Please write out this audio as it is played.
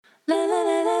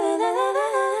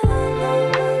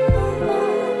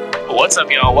What's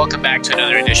up, y'all? Welcome back to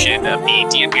another edition of the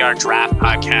DNVR Draft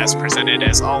Podcast, presented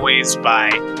as always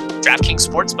by DraftKings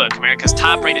Sportsbook, America's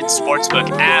top-rated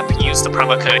sportsbook app. Use the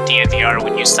promo code DNVR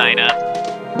when you sign up.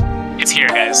 It's here,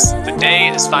 guys. The day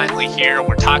is finally here.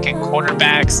 We're talking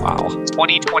quarterbacks,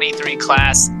 2023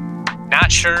 class.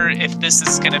 Not sure if this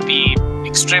is going to be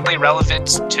extremely relevant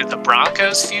to the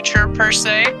Broncos' future, per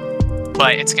se,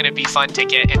 but it's going to be fun to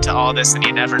get into all this, and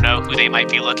you never know who they might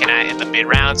be looking at in the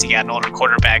mid-rounds. You got an older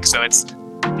quarterback, so it's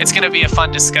going to be a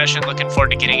fun discussion. Looking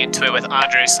forward to getting into it with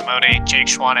Andre Simone, Jake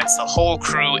Schwanitz. The whole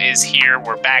crew is here.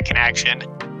 We're back in action.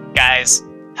 Guys,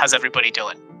 how's everybody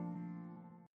doing?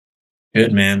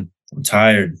 Good, man. I'm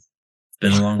tired. It's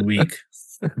been a long week.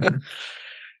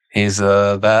 He's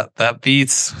that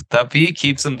beat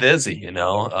keeps him busy, you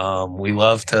know. We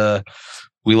love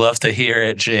to hear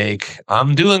it, Jake.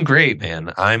 I'm doing great,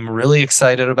 man. I'm really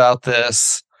excited about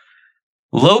this.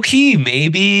 Low key,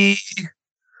 maybe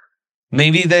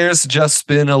there's just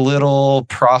been a little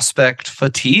prospect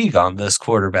fatigue on this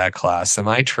quarterback class. Am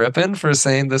I tripping for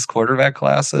saying this quarterback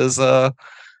class is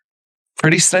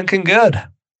pretty stinking good?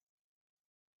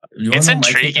 It's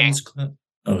intriguing.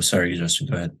 Oh, sorry, Justin.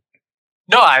 Go ahead.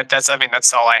 No, that's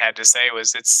all I had to say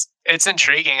was it's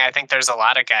intriguing. I think there's a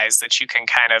lot of guys that you can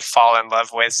kind of fall in love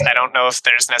with. I don't know if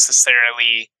there's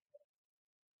necessarily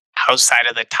outside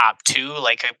of the top two,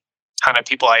 like a ton of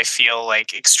people I feel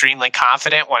like extremely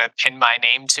confident want to pin my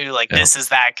name to, like, This is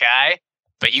that guy.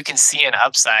 But you can see an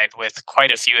upside with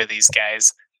quite a few of these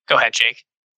guys. Go ahead, Jake.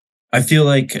 I feel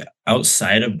like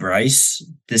outside of Bryce,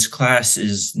 this class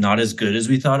is not as good as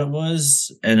we thought it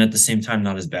was, and at the same time,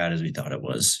 not as bad as we thought it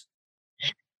was.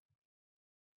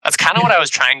 That's kind of what I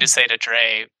was trying to say to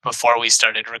Dre before we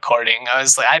started recording. I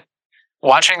was like,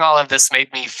 watching all of this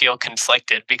made me feel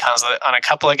conflicted because on a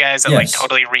couple of guys, it like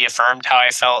totally reaffirmed how I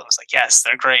felt. I was like, yes,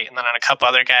 they're great. And then on a couple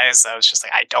other guys, I was just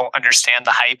like, I don't understand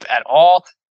the hype at all.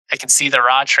 I can see the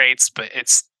raw traits, but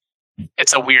it's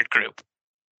a weird group.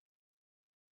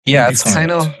 Yeah, it's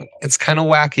kind of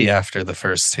wacky after the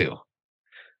first two.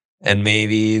 And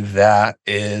maybe that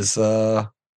is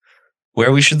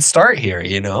where we should start here,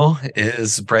 you know,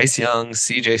 is Bryce Young,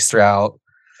 CJ Stroud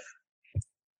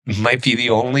might be the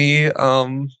only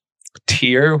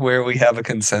tier where we have a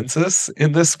consensus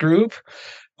in this group,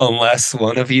 unless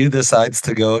one of you decides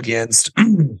to go against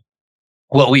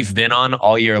what we've been on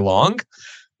all year long,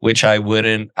 which I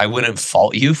wouldn't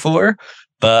fault you for.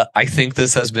 But I think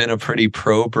this has been a pretty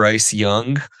pro Bryce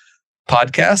Young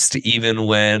podcast, even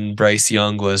when Bryce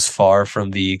Young was far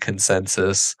from the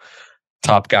consensus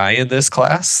top guy in this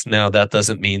class. Now, that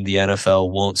doesn't mean the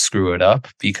NFL won't screw it up,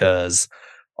 because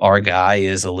our guy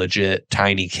is a legit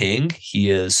tiny king. He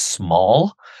is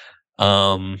small.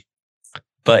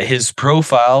 But his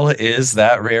profile is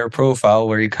that rare profile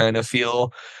where you kind of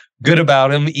feel good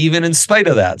about him, even in spite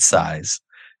of that size.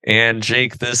 And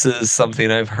Jake, this is something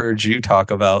I've heard you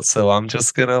talk about, so I'm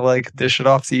just going to dish it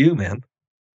off to you, man.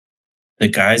 The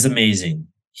guy's amazing.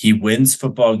 He wins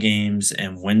football games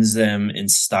and wins them in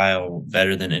style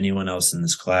better than anyone else in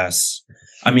this class.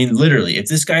 I mean, literally, if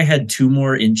this guy had 2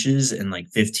 more inches and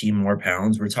 15 more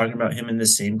pounds, we're talking about him in the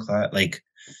same class,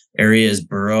 area as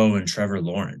Burrow and Trevor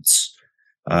Lawrence.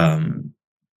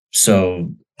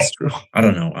 So I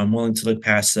don't know. I'm willing to look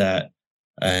past that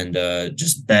and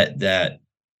just bet that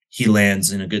he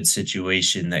lands in a good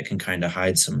situation that can kind of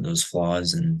hide some of those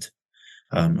flaws. And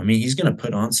he's going to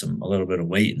put on a little bit of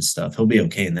weight and stuff. He'll be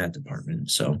okay in that department.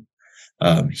 So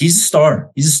he's a star.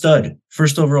 He's a stud.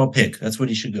 First overall pick. That's what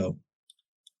he should go.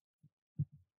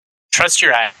 Trust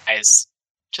your eyes.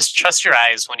 Just trust your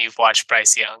eyes when you've watched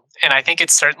Bryce Young. And I think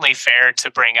it's certainly fair to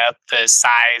bring up the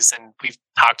size, and we've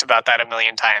talked about that a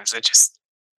million times. It just,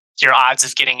 your odds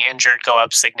of getting injured go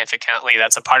up significantly.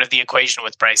 That's a part of the equation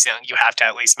with Bryce Young. You have to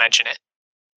at least mention it.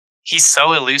 He's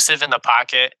so elusive in the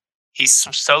pocket. He's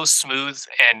so smooth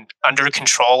and under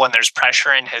control when there's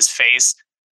pressure in his face.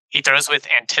 He throws with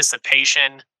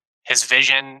anticipation. His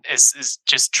vision is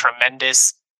just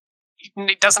tremendous.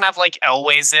 He doesn't have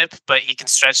Elway zip, but he can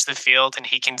stretch the field and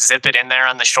he can zip it in there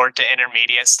on the short to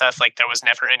intermediate stuff. There was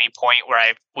never any point where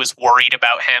I was worried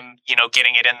about him,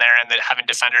 getting it in there and then having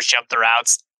defenders jump the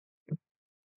routes.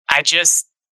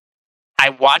 I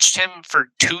watched him for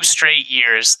 2 straight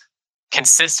years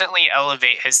consistently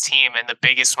elevate his team in the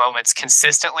biggest moments,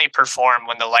 consistently perform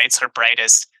when the lights are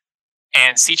brightest.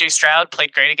 And CJ Stroud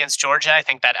played great against Georgia. I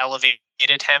think that elevated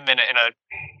him in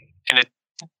a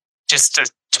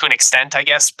to an extent, I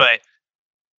guess. But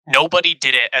nobody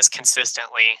did it as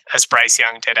consistently as Bryce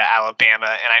Young did at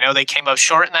Alabama. And I know they came up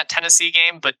short in that Tennessee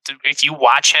game, but if you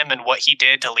watch him and what he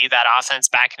did to lead that offense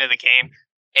back into the game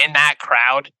in that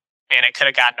crowd, man, it could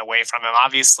have gotten away from him.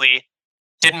 Obviously,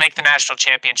 didn't make the national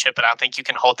championship, but I don't think you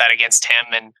can hold that against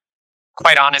him. And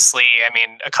quite honestly, I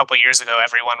mean, a couple of years ago,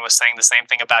 everyone was saying the same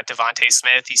thing about Devontae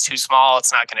Smith. He's too small.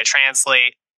 It's not going to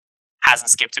translate. Hasn't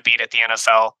skipped a beat at the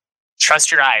NFL.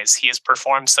 Trust your eyes. He has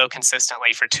performed so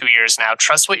consistently for 2 years now.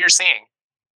 Trust what you're seeing.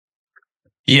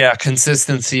 Yeah,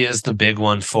 consistency is the big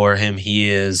one for him. He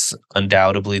is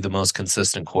undoubtedly the most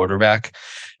consistent quarterback.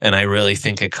 And I really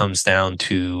think it comes down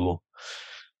to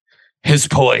his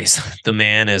poise. The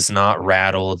man is not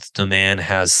rattled. The man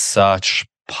has such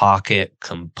pocket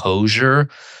composure,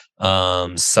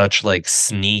 such like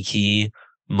sneaky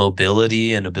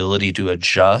mobility and ability to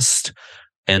adjust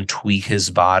and tweak his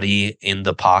body in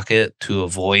the pocket to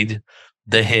avoid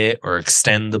the hit or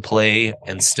extend the play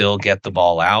and still get the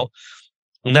ball out.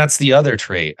 And that's the other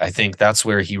trait. I think that's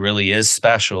where he really is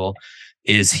special,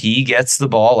 is he gets the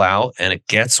ball out and it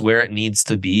gets where it needs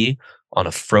to be on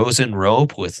a frozen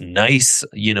rope with nice,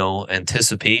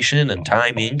 anticipation and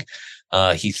timing.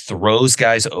 He throws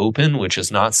guys open, which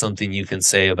is not something you can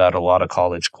say about a lot of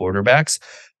college quarterbacks.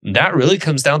 That really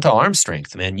comes down to arm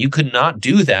strength, man. You could not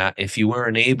do that if you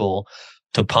weren't able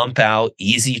to pump out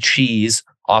easy cheese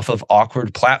off of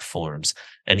awkward platforms.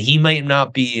 And he might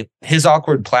not be, his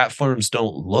awkward platforms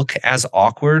don't look as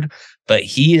awkward, but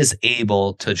he is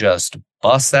able to just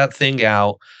bust that thing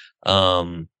out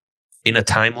in a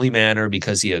timely manner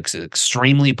because he is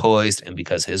extremely poised and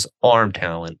because his arm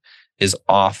talent is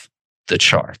off the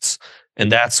charts.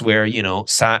 And that's where,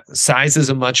 size is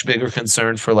a much bigger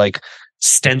concern for like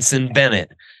Stenson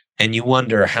Bennett. And you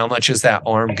wonder how much is that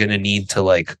arm going to need to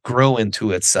like grow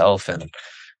into itself. And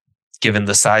given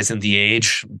the size and the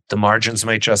age, the margins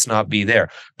might just not be there.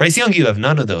 Bryce Young, you have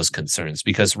none of those concerns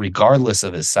because regardless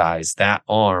of his size, that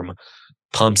arm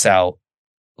pumps out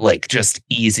like just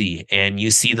easy. And you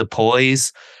see the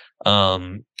poise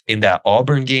in that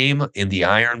Auburn game, in the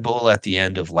Iron Bowl at the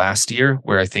end of last year,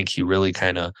 where I think he really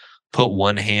kind of put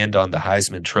one hand on the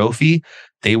Heisman Trophy.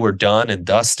 They were done and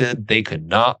dusted. They could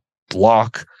not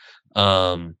block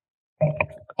Auburn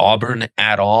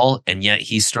at all. And yet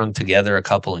he strung together a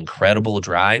couple incredible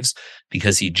drives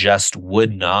because he just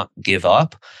would not give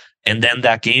up. And then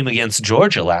that game against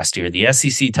Georgia last year, the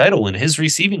SEC title, when his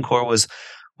receiving core was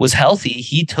healthy,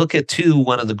 he took it to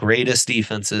one of the greatest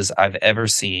defenses I've ever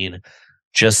seen,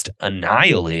 just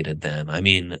annihilated them. I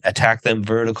mean, attacked them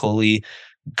vertically,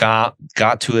 got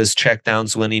to his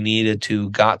checkdowns when he needed to,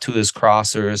 got to his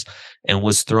crossers, and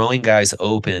was throwing guys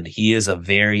open. He is a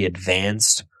very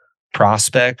advanced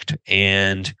prospect,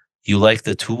 and you like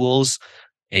the tools,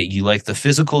 you like the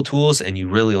physical tools, and you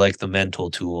really like the mental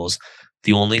tools.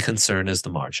 The only concern is the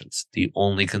margins.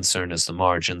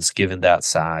 Given that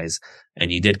size.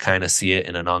 And you did kind of see it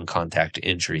in a non-contact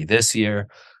injury this year,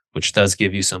 which does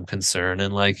give you some concern.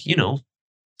 And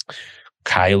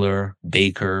Kyler,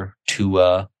 Baker,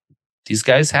 Tua, these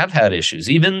guys have had issues.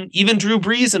 Even Drew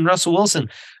Brees and Russell Wilson.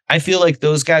 I feel like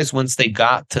those guys, once they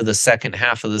got to the second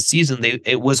half of the season,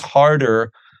 it was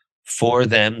harder for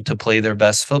them to play their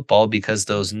best football because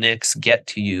those nicks get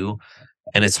to you,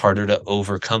 and it's harder to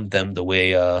overcome them the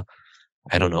way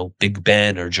Big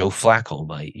Ben or Joe Flacco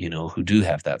might, who do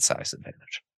have that size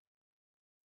advantage.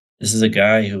 This is a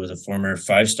guy who was a former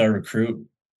 5-star recruit,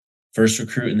 first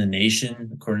recruit in the nation,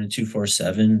 according to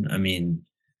 247. I mean,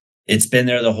 it's been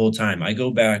there the whole time. I go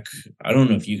back, I don't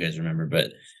know if you guys remember, but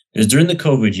it was during the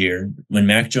COVID year when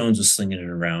Mac Jones was slinging it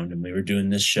around and we were doing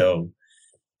this show.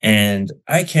 And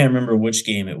I can't remember which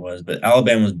game it was, but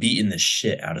Alabama was beating the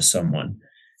shit out of someone.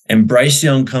 And Bryce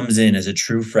Young comes in as a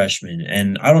true freshman.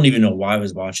 And I don't even know why I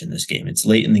was watching this game. It's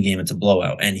late in the game. It's a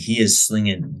blowout. And he is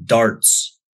slinging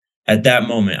darts. At that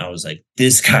moment, I was like,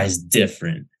 this guy's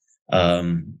different.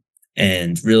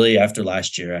 And really, after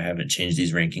last year, I haven't changed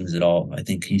these rankings at all. I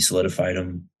think he solidified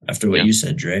them after what you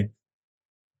said, Dre.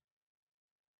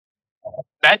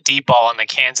 That deep ball in the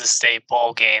Kansas State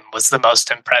bowl game was the most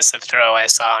impressive throw I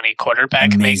saw any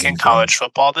quarterback make in college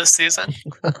football this season.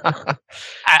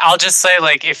 I'll just say,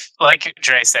 if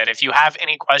Dre said, if you have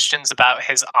any questions about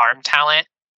his arm talent,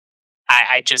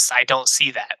 I don't see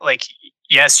that.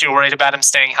 Yes, you're worried about him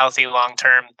staying healthy long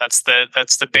term. That's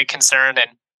the big concern, and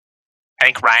I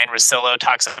think Ryan Russillo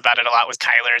talks about it a lot with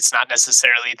Kyler. It's not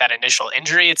necessarily that initial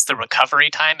injury; it's the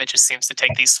recovery time. It just seems to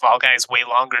take these small guys way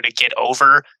longer to get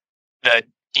over the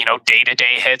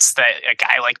day-to-day hits that a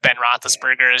guy like Ben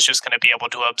Roethlisberger is just going to be able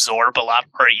to absorb a lot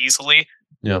more easily.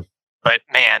 Yeah. But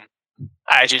man,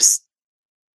 I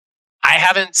I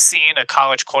haven't seen a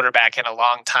college quarterback in a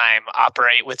long time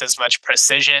operate with as much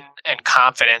precision and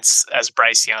confidence as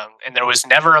Bryce Young. And there was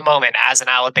never a moment as an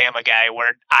Alabama guy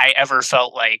where I ever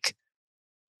felt like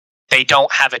they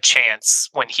don't have a chance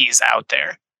when he's out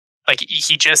there. Like,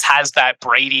 he just has that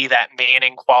Brady, that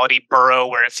Manning quality, Burrow,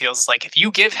 where it feels like if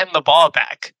you give him the ball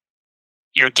back,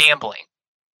 you're gambling.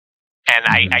 And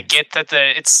I get that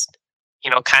it's,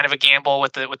 kind of a gamble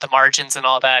with the margins and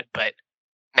all that, but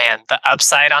man, the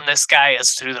upside on this guy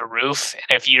is through the roof.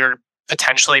 And if you're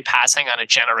potentially passing on a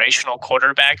generational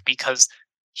quarterback because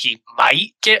he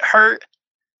might get hurt,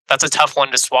 that's a tough one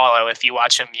to swallow if you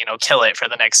watch him, kill it for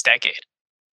the next decade.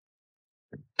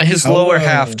 His lower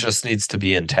half just needs to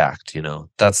be intact,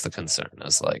 That's the concern.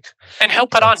 Is like, and he'll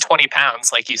put on 20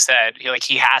 pounds, like you said.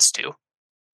 He has to.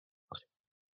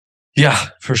 Yeah,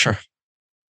 for sure.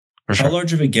 How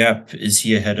large of a gap is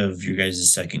he ahead of your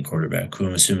guys' second quarterback, who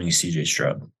I'm assuming is CJ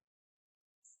Stroud?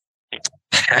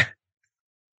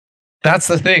 That's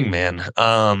the thing, man.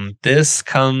 This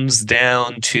comes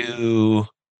down to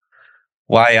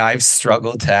why I've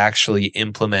struggled to actually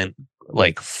implement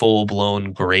like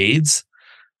full-blown grades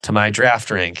to my draft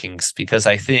rankings, because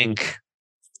I think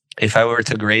if I were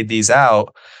to grade these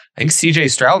out, I think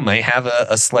CJ Stroud might have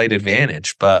a slight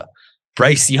advantage, but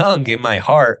Bryce Young in my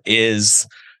heart is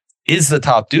the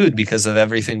top dude because of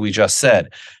everything we just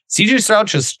said. CJ Stroud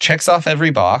just checks off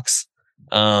every box.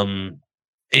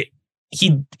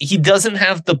 He doesn't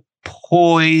have the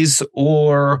poise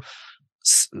or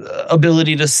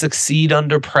ability to succeed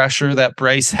under pressure that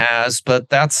Bryce has, but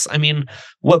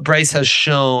what Bryce has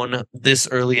shown this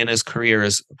early in his career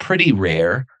is pretty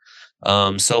rare.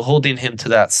 So holding him to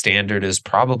that standard is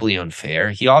probably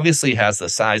unfair. He obviously has the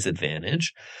size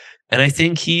advantage. And I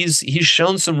think he's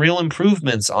shown some real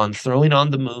improvements on throwing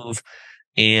on the move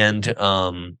and,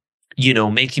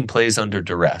 making plays under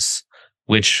duress,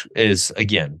 which is,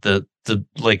 again, the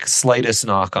like slightest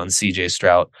knock on CJ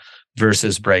Stroud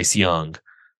versus Bryce Young.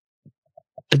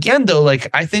 Again, though, like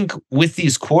I think with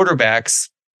these quarterbacks,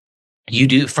 you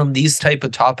do from these type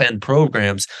of top end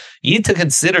programs, you need to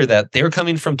consider that they're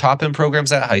coming from top end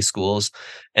programs at high schools,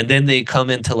 and then they come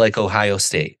into like Ohio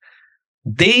State.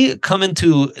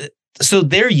 So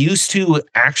they're used to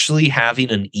actually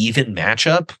having an even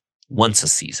matchup once a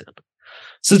season.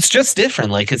 So it's just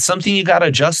different. Like it's something you got to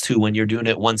adjust to when you're doing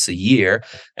it once a year.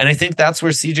 And I think that's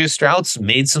where CJ Stroud's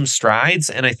made some strides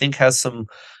and I think has some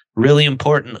really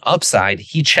important upside.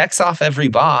 He checks off every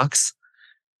box.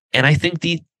 And I think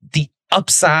the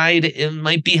upside, it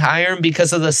might be higher, and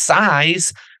because of the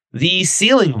size, the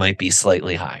ceiling might be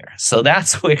slightly higher. So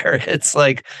that's where it's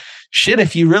like, shit,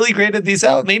 if you really graded these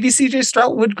out, maybe CJ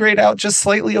Stroud would grade out just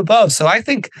slightly above. So I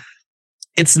think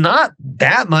it's not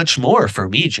that much more for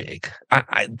me, Jake.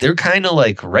 They're kind of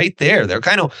like right there. They're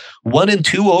kind of 1 and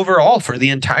 2 overall for the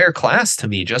entire class to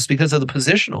me, just because of the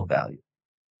positional value.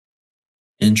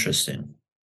 Interesting.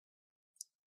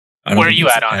 Where are you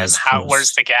at on him?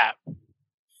 Where's the gap?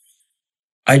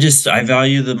 I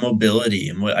value the mobility,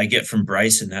 and what I get from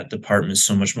Bryce in that department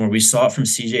so much more. We saw it from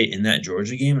CJ in that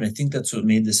Georgia game, and I think that's what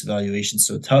made this evaluation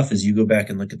so tough. Is you go back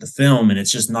and look at the film, and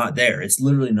it's just not there. It's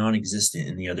literally non-existent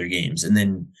in the other games. And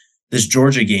then this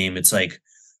Georgia game, it's like,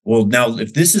 well, now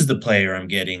if this is the player I'm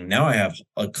getting, now I have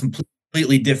a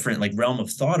completely different like realm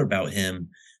of thought about him.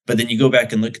 But then you go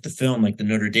back and look at the film, like the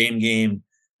Notre Dame game,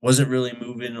 wasn't really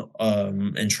moving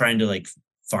and trying to like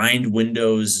find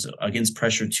windows against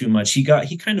pressure too much. He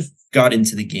kind of got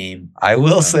into the game. I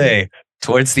will say,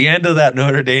 towards the end of that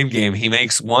Notre Dame game, he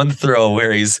makes one throw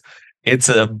where he's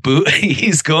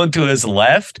going to his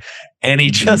left, and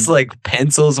he just like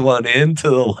pencils one into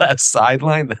the left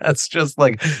sideline. That's just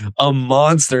like a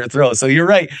monster throw. So you're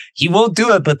right, he won't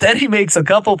do it, but then he makes a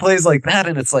couple plays like that,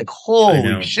 and it's like,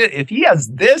 holy shit, if he has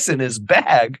this in his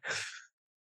bag.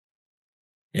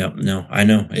 Yeah, no, I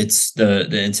know. It's the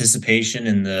anticipation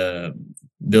and the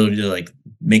ability to like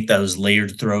make those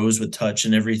layered throws with touch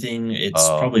and everything. It's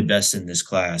probably best in this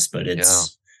class, but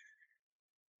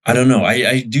I don't know.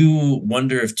 I do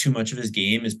wonder if too much of his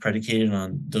game is predicated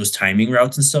on those timing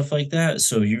routes and stuff like that.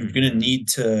 So you're going to need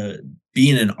to be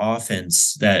in an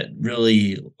offense that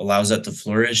really allows that to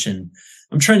flourish. And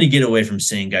I'm trying to get away from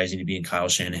saying guys need to be in Kyle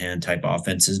Shanahan type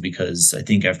offenses, because I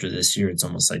think after this year, it's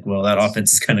almost like, well, that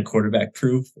offense is kind of quarterback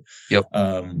proof. Yep.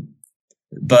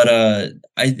 I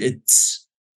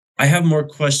have more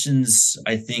questions,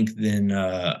 I think, than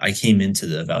I came into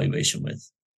the evaluation with.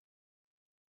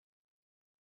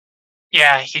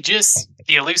 Yeah,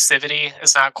 the elusivity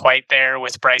is not quite there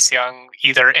with Bryce Young,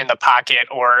 either in the pocket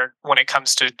or when it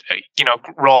comes to,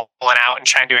 rolling out and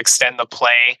trying to extend the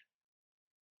play.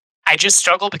 I just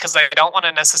struggle because I don't want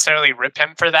to necessarily rip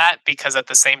him for that, because at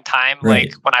the same time, Right.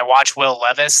 like when I watch Will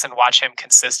Levis and watch him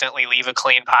consistently leave a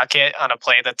clean pocket on a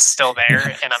play that's still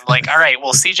there, and I'm like, all right,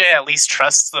 well, CJ at least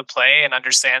trusts the play and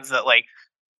understands that like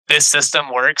this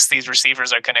system works. These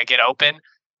receivers are going to get open,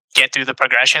 get through the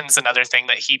progressions. Another thing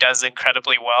that he does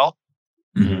incredibly well.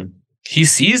 Mm-hmm. He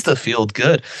sees the field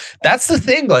good. That's the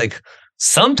thing. Like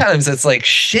sometimes it's like,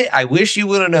 shit, I wish you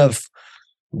wouldn't have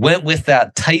went with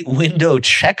that tight window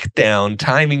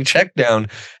timing check down,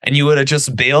 and you would have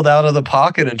just bailed out of the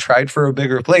pocket and tried for a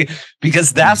bigger play,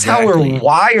 because that's how we're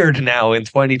wired now in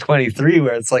 2023,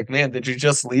 where it's like, man, did you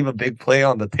just leave a big play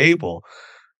on the table?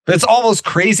 But it's almost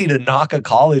crazy to knock a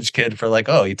college kid for like,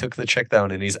 oh, he took the check down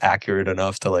and he's accurate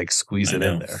enough to like squeeze it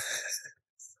in there.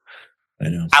 I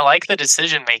know. I like the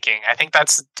decision making. I think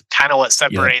that's kind of what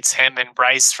separates him and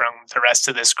Bryce from the rest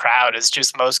of this crowd, is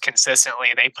just most consistently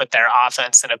they put their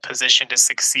offense in a position to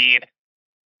succeed.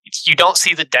 You don't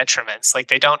see the detriments. Like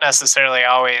they don't necessarily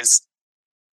always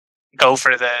go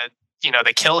for the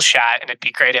kill shot, and it'd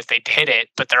be great if they'd hit it,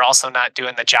 but they're also not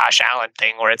doing the Josh Allen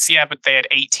thing where it's, but they had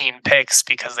 18 picks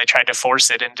because they tried to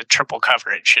force it into triple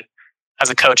coverage. And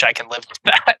as a coach, I can live with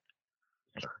that.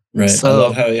 Right. So, I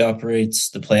love how he operates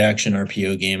the play action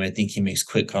RPO game. I think he makes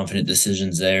quick, confident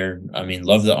decisions there. I mean,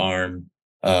 love the arm.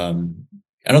 I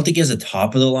don't think he has a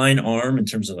top of the line arm in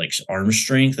terms of like arm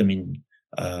strength. I mean,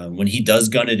 when he does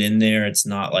gun it in there, it's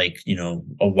not like, a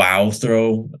wow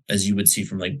throw as you would see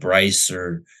from like Bryce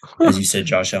or, as you said,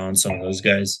 Josh Allen, some of those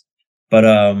guys. But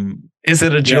is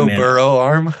it a Joe Burrow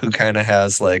arm who kind of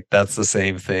has like, that's the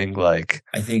same thing? Like,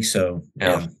 I think so.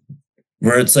 Yeah.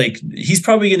 Where it's like, he's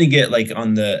probably going to get like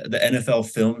on the NFL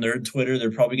film nerd Twitter, they're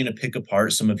probably going to pick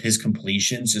apart some of his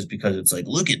completions just because it's like,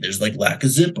 look at, there's like lack of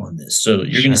zip on this. So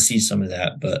you're going to see some of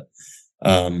that, but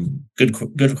good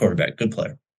quarterback, good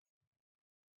player.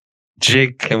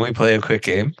 Jake, can we play a quick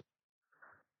game?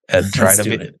 And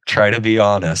try to be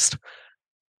honest.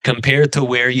 Compared to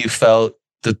where you felt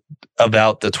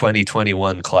about the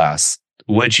 2021 class,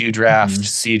 would you draft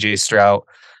CJ Stroud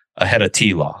ahead of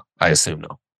T-Law? I assume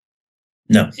no.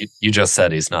 No. You just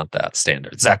said he's not that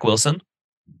standard. Zach Wilson?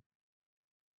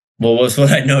 Well, with what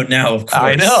I know now, of course.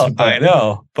 I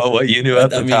know. But what you knew at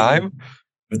the time?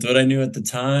 With what I knew at the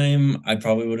time, I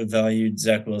probably would have valued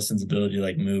Zach Wilson's ability to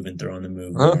like move and throw on the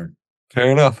move more. Fair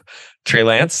enough. Trey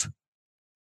Lance?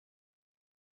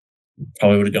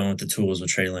 Probably would have gone with the tools with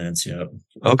Trey Lance, yep.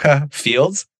 Okay.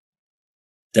 Fields?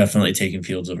 Definitely taking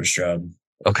Fields over Stroud.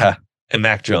 Okay. And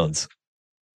Mac Jones?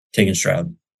 Taking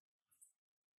Stroud.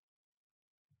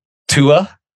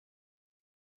 Tua?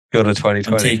 Go to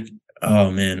 2020. Oh,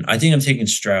 man. I think I'm taking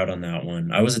Stroud on that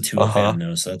one. I was a Tua fan,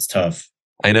 though, so that's tough.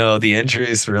 I know the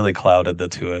injuries really clouded the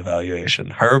Tua evaluation.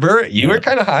 Herbert, you were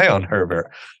kind of high on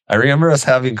Herbert. I remember us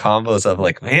having combos of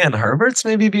like, man, Herbert's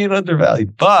maybe being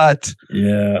undervalued, but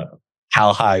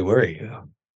how high were you?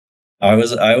 I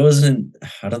wasn't,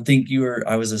 I don't think you were,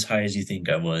 I was as high as you think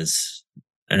I was.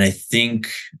 And I think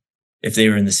if they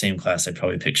were in the same class, I'd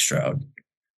probably pick Stroud.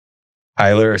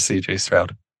 Kyler or CJ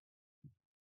Stroud?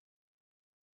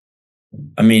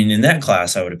 I mean, in that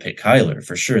class, I would have picked Kyler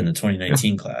for sure in the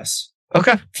 2019 class.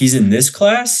 Okay. If he's in this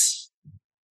class,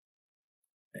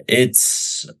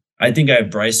 I think I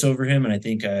have Bryce over him, and I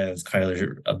think I have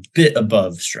Kyler a bit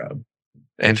above Stroud.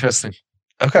 Interesting.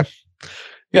 Okay.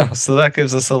 Yeah, so that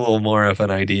gives us a little more of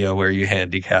an idea where you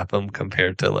handicap him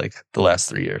compared to like the last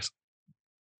 3 years.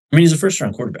 I mean, he's a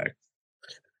first-round quarterback.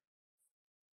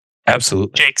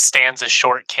 Absolutely. Jake stands as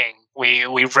short king.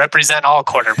 We represent all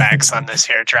quarterbacks on this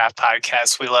here draft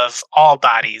podcast. We love all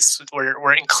bodies.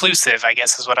 We're inclusive, I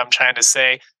guess is what I'm trying to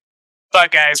say.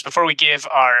 But guys, before we give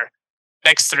our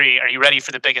next three, are you ready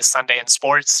for the biggest Sunday in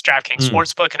sports? DraftKings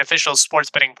Sportsbook, an official sports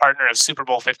betting partner of Super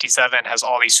Bowl 57, has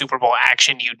all the Super Bowl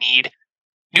action you need.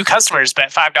 New customers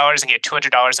bet $5 and get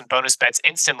 $200 in bonus bets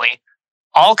instantly.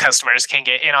 All customers can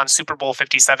get in on Super Bowl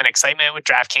 57 excitement with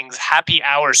DraftKings Happy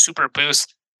Hour Super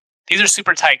Boost. These are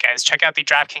super tight, guys. Check out the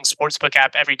DraftKings Sportsbook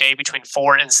app every day between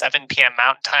 4 and 7 p.m.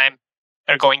 Mountain Time.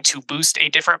 They're going to boost a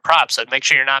different prop, so make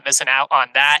sure you're not missing out on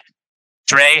that.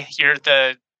 Dre, you're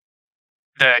the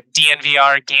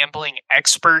DNVR gambling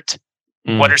expert.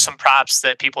 What are some props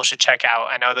that people should check out?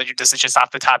 I know that this is just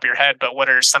off the top of your head, but what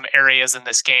are some areas in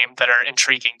this game that are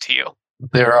intriguing to you?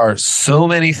 There are so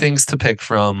many things to pick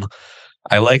from.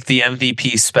 I like the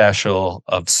MVP special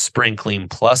of sprinkling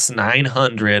plus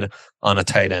 900 on a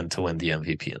tight end to win the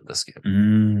MVP in this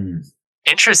game.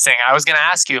 Interesting. I was going to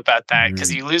ask you about that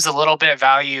because you lose a little bit of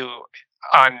value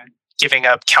on giving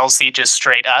up Kelsey just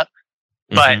straight up.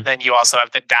 But then you also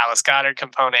have the Dallas Goedert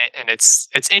component, and it's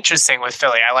interesting with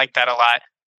Philly. I like that a lot.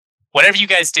 Whatever you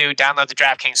guys do, download the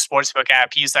DraftKings Sportsbook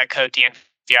app. Use that code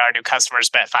DNVR. New customers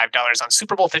bet $5 on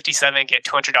Super Bowl 57. Get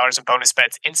 $200 in bonus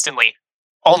bets instantly.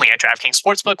 Only at DraftKings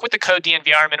Sportsbook with the code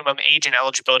DNVR. Minimum age and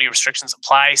eligibility restrictions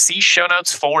apply. See show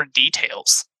notes for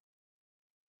details.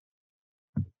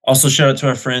 Also, shout out to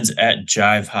our friends at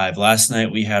Jive Hive. Last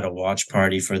night, we had a watch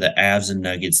party for the Avs and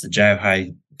Nuggets. The Jive Hive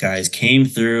guys came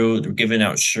through. They're giving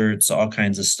out shirts, all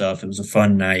kinds of stuff. It was a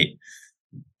fun night.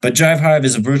 But Jive Hive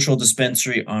is a virtual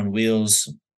dispensary on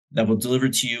wheels that will deliver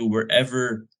to you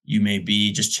wherever you may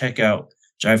be. Just check out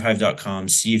jivehive.com.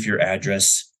 See if your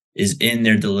address is in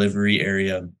their delivery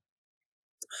area.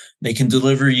 They can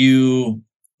deliver you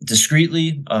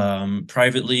discreetly,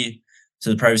 privately, to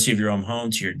the privacy of your own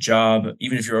home, to your job.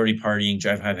 Even if you're already partying,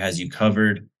 Jive Hive has you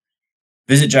covered.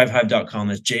 Visit jivehive.com.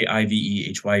 That's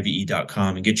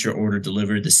JIVEHYVE.com and get your order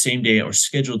delivered the same day or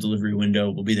scheduled delivery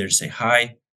window. We'll be there to say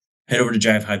hi. Head over to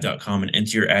jivehive.com and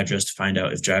enter your address to find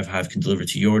out if Jive Hive can deliver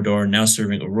to your door. Now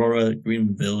serving Aurora,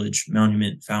 Greenwood Village,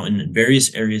 Monument, Fountain, and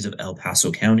various areas of El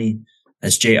Paso County.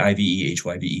 That's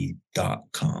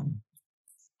JIVEHYVE.com.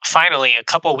 Finally, a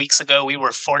couple of weeks ago, we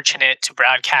were fortunate to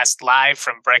broadcast live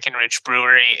from Breckenridge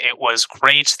Brewery. It was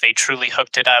great. They truly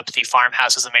hooked it up. The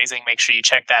farmhouse is amazing. Make sure you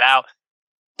check that out.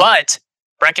 But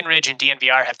Breckenridge and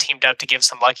DNVR have teamed up to give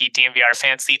some lucky DNVR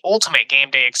fans the ultimate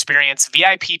game day experience.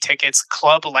 VIP tickets,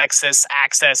 Club Lexus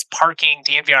access, parking,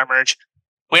 DNVR merch.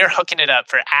 We're hooking it up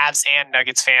for Avs and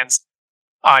Nuggets fans.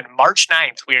 On March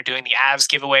 9th, we are doing the Avs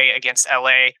giveaway against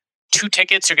LA. 2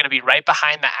 tickets are going to be right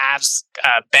behind the Avs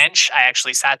bench. I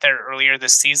actually sat there earlier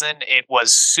this season. It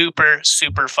was super,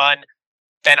 super fun.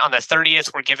 Then on the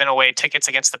 30th, we're giving away tickets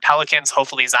against the Pelicans.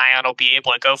 Hopefully Zion will be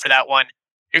able to go for that one.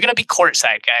 You're going to be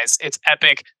courtside, guys. It's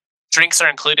epic. Drinks are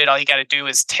included. All you got to do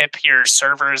is tip your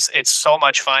servers. It's so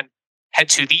much fun. Head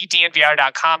to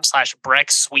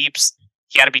thednvr.com/BreckSweeps.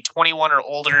 You got to be 21 or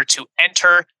older to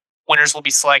enter. Winners will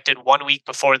be selected 1 week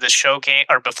before the show game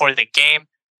or before the game.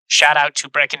 Shout out to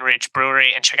Breckenridge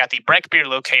Brewery and check out the Breck Beer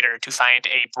Locator to find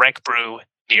a Breck brew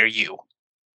near you.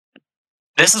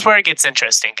 This is where it gets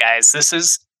interesting, guys. This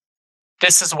is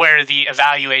where the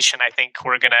evaluation, I think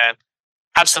we're going to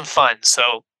have some fun.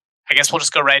 So I guess we'll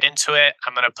just go right into it.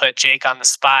 I'm going to put Jake on the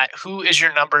spot. Who is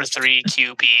your number 3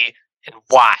 QB and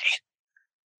why?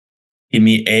 Give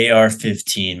me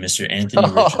AR-15, Mr. Anthony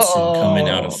Richardson coming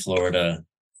out of Florida.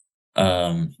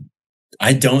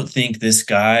 I don't think this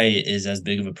guy is as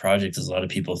big of a project as a lot of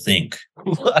people think.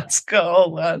 Let's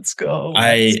go.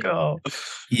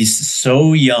 He's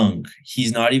so young.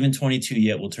 He's not even 22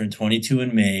 yet. Will turn 22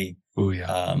 in May. Oh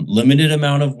yeah. Limited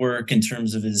amount of work in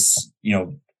terms of his,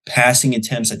 passing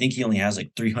attempts. I think he only has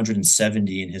like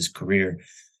 370 in his career.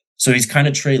 So he's kind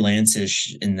of Trey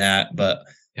Lance-ish in that, but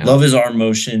love his arm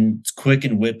motion. It's quick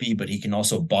and whippy, but he can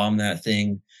also bomb that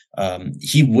thing.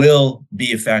 He will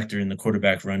be a factor in the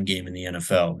quarterback run game in the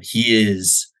NFL. He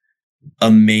is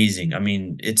amazing. I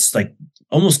mean, it's like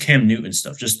almost Cam Newton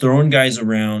stuff, just throwing guys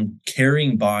around,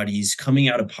 carrying bodies, coming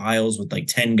out of piles with like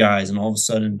 10 guys. And all of a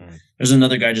sudden there's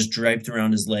another guy just draped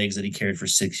around his legs that he carried for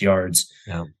 6 yards.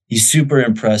 Yeah. He's super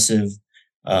impressive.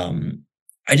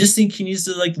 I just think he needs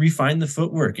to like refine the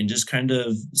footwork and just kind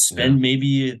of spend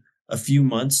maybe a few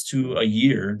months to a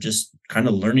year just kind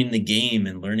of learning the game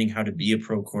and learning how to be a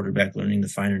pro quarterback, learning the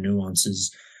finer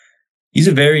nuances. He's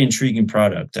a very intriguing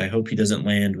product. I hope he doesn't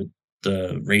land with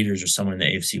the Raiders or someone in the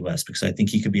AFC West because I think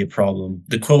he could be a problem.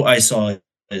 The quote I saw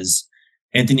is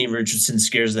Anthony Richardson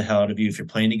scares the hell out of you if you're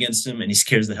playing against him, and he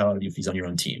scares the hell out of you if he's on your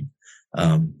own team.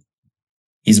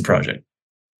 He's a project.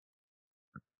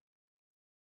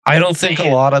 I don't think a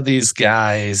lot of these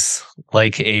guys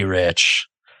like A-Rich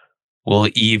will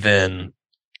even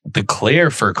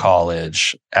declare for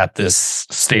college at this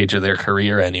stage of their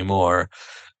career anymore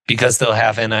because they'll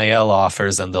have NIL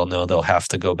offers and they'll know they'll have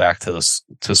to go back to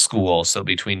school. So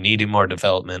between needing more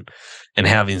development and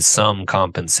having some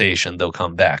compensation, they'll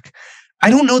come back.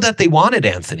 I don't know that they wanted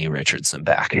Anthony Richardson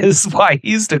back. Is why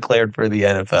he's declared for the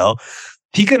NFL.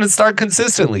 He couldn't start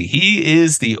consistently. He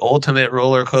is the ultimate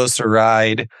roller coaster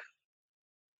ride.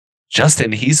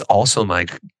 Justin, he's also my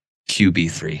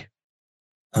QB3.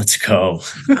 Let's go.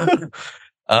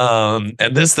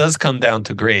 And this does come down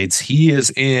to grades. He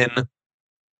is in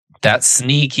that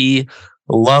sneaky,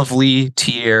 lovely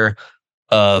tier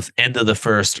of end of the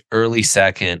first, early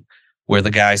second, where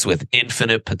the guys with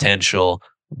infinite potential,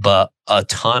 but a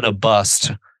ton of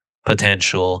bust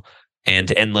potential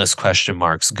and endless question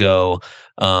marks go.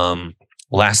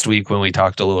 Last week when we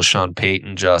talked a little Sean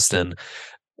Payton, Justin,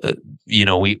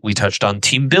 we touched on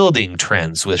team building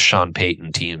trends with Sean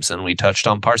Payton teams, and we touched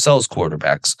on Parcells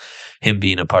quarterbacks, him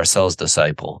being a Parcells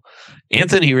disciple.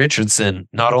 Anthony Richardson,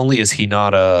 not only is he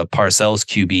not a Parcells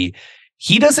QB,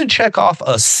 he doesn't check off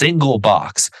a single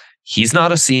box. He's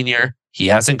not a senior. He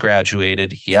hasn't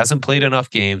graduated. He hasn't played enough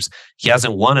games. He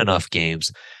hasn't won enough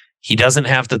games. He doesn't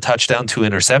have the touchdown to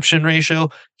interception ratio.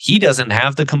 He doesn't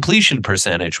have the completion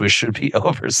percentage, which should be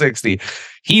over 60.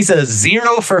 He's a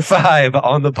 0 for 5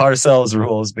 on the Parcells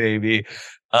rules, baby.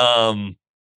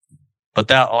 But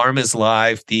that arm is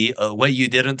live. The what you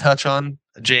didn't touch on,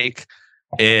 Jake,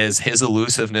 is his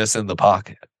elusiveness in the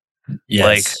pocket. Yes.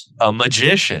 Like a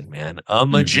magician, man. A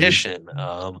magician.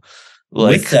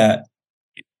 With that,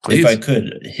 please. if I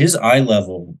could, his eye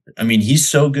level, I mean, he's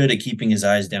so good at keeping his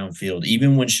eyes downfield.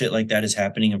 Even when shit like that is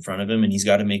happening in front of him and he's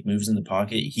got to make moves in the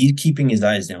pocket, he's keeping his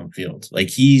eyes downfield. Like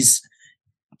he's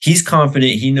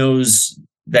confident. He knows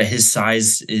that his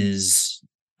size is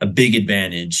a big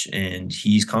advantage, and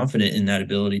he's confident in that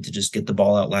ability to just get the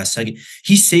ball out last second.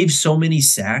 He saves so many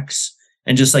sacks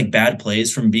and just like bad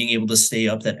plays from being able to stay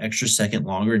up that extra second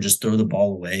longer and just throw the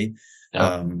ball away.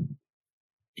 Yeah.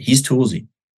 He's toolsy.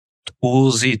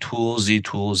 Toolsy.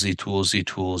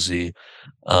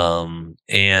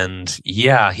 And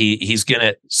yeah, he's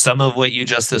gonna, some of what you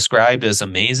just described is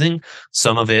amazing.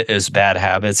 Some of it is bad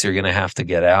habits you're gonna have to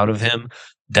get out of him.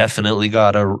 Definitely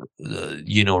gotta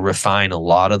refine a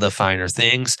lot of the finer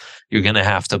things. You're gonna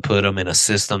have to put him in a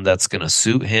system that's gonna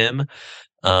suit him.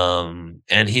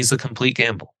 And he's a complete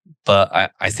gamble.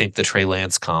 But I think the Trey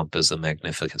Lance comp is a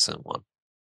magnificent one.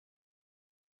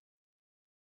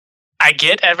 I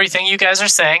get everything you guys are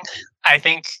saying. I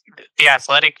think the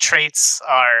athletic traits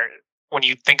are, when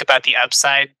you think about the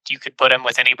upside, you could put him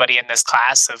with anybody in this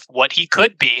class of what he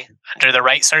could be under the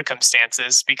right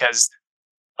circumstances, because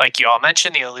like you all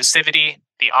mentioned, the elusivity,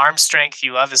 the arm strength,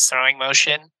 you love his throwing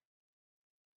motion.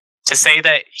 To say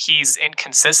that he's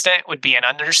inconsistent would be an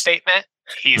understatement.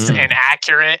 He's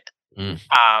inaccurate.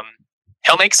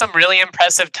 He'll make some really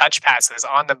impressive touch passes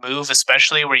on the move,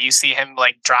 especially where you see him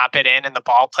like drop it in and the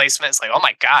ball placement. It's like, oh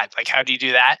my God, like how do you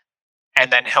do that?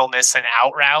 And then he'll miss an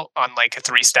out route on like a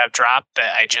 3-step drop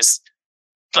that I just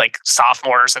like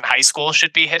sophomores in high school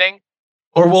should be hitting.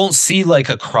 Or won't see like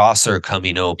a crosser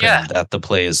coming open that the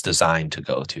play is designed to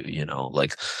go to,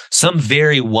 like some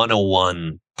very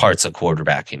 101 parts of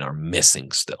quarterbacking are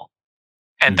missing still.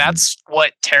 And that's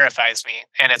what terrifies me.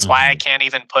 And it's why I can't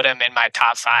even put him in my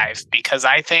top 5, because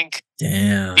I think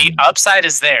the upside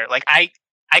is there. Like I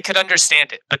could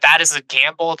understand it, but that is a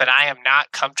gamble that I am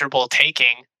not comfortable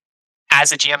taking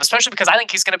as a GM, especially because I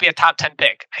think he's going to be a top 10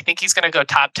 pick. I think he's going to go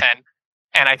top 10,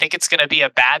 and I think it's going to be a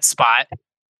bad spot,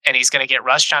 and he's going to get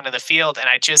rushed onto the field. And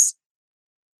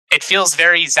it feels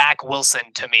very Zach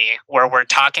Wilson to me, where we're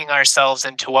talking ourselves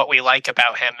into what we like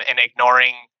about him and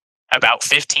ignoring about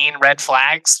 15 red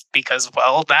flags because,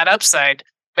 well, that upside,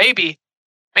 maybe,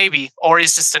 or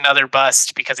he's just another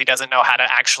bust because he doesn't know how to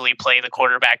actually play the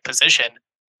quarterback position.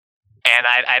 And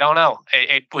I don't know.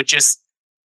 It would just,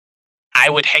 I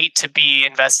would hate to be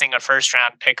investing a first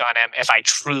round pick on him if I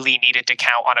truly needed to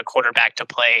count on a quarterback to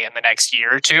play in the next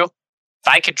year or two. If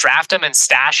I could draft him and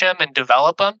stash him and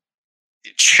develop him,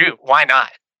 shoot, why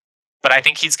not? But I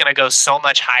think he's going to go so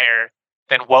much higher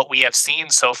than what we have seen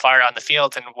so far on the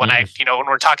field. And when when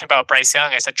we're talking about Bryce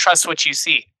Young, I said, trust what you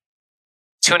see.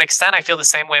 To an extent, I feel the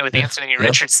same way with Anthony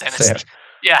Richardson.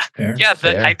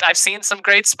 I've seen some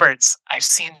great spurts. I've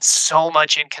seen so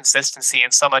much inconsistency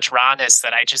and so much rawness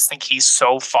that I just think he's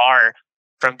so far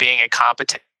from being a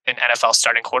competent NFL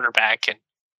starting quarterback. And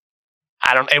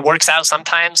it works out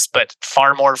sometimes, but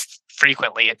far more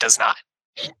frequently it does not.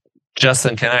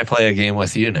 Justin, can I play a game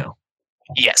with you now?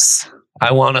 Yes.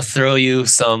 I want to throw you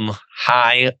some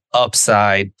high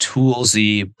upside,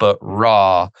 toolsy, but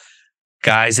raw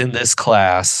guys in this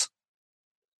class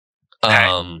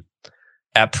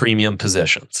at premium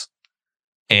positions.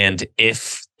 And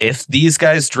if these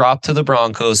guys drop to the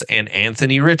Broncos and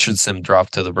Anthony Richardson drop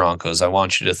to the Broncos, I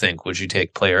want you to think, would you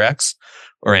take player X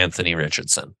or Anthony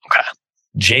Richardson? Okay.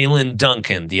 Jalen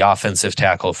Duncan, the offensive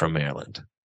tackle from Maryland.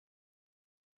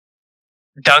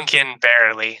 Duncan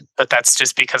barely, but that's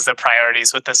just because the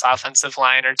priorities with this offensive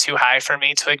line are too high for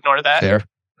me to ignore that. Fair.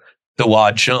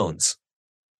 Dawad Jones,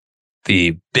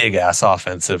 the big ass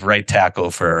offensive right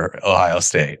tackle for Ohio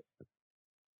State.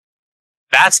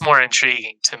 That's more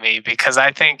intriguing to me because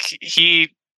I think he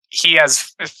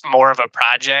has more of a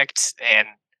project, and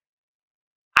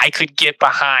I could get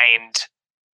behind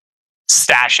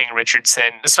stashing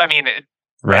Richardson. So, I mean, it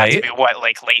right? has to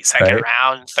be late second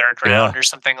round, third round, or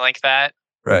something like that.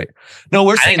 Right. No,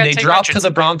 we're saying I'd they take dropped to Richardson.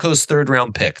 the Broncos' 3rd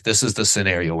round pick. This is the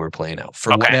scenario we're playing out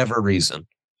for whatever reason.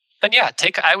 Then yeah,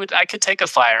 I could take a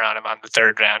flyer on him on the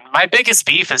 3rd round. My biggest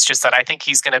beef is just that I think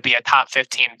he's going to be a top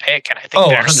 15 pick, and I think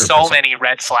there are 100%. so many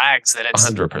red flags that it's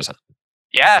 100%.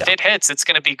 Yeah, if it hits, it's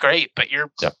going to be great. But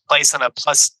you're placing a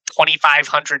plus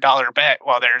 $2,500 bet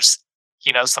while there's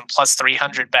some plus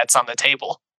 300 bets on the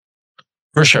table.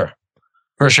 For sure.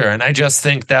 And I just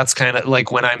think that's kind of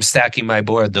like when I'm stacking my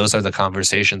board, those are the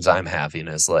conversations I'm having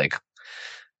is like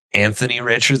Anthony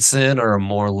Richardson or a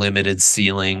more limited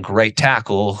ceiling right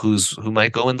tackle who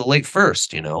might go in the late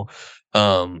 1st,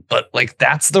 but like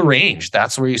that's the range.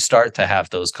 That's where you start to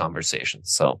have those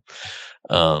conversations. So,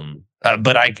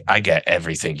 but I get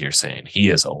everything you're saying. He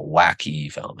is a wacky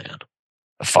eval, man.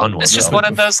 A fun one. It's just one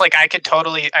of those, like, I could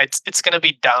totally, it's going to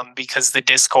be dumb because the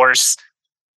discourse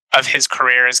of his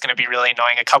career is going to be really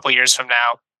annoying a couple years from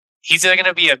now. He's either going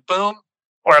to be a boom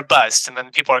or a bust, and then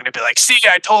people are going to be like, see,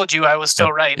 I told you I was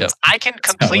still right. Yep. I can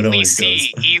completely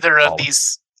see either of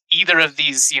these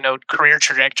career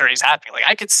trajectories happening. Like,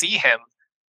 I could see him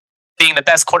being the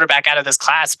best quarterback out of this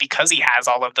class because he has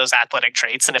all of those athletic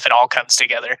traits, and if it all comes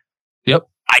together. Yep.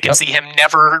 I can see him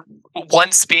never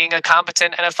once being a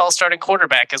competent NFL starting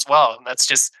quarterback as well. And that's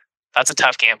a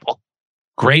tough gamble.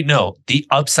 Great note. The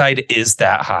upside is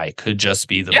that high. Could just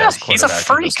be the best quarterback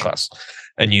in this class.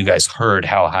 And you guys heard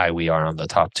how high we are on the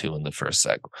top 2 in the first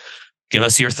segment. Give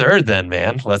us your 3rd then,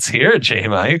 man. Let's hear it, J.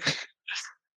 Mike.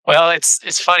 Well,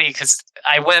 it's funny because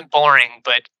I went boring,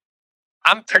 but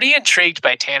I'm pretty intrigued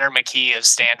by Tanner McKee of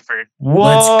Stanford. Whoa.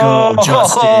 Let's go,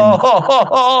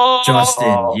 Justin.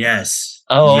 Justin, yes.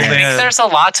 Oh, yes. I think there's a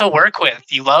lot to work with.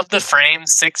 You love the frame,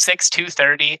 6'6",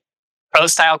 230.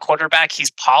 Pro-style quarterback.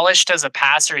 He's polished as a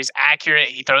passer. He's accurate.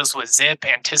 He throws with zip,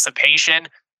 anticipation.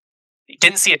 He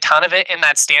didn't see a ton of it in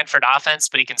that Stanford offense,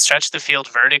 but he can stretch the field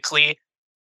vertically.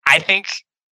 I think,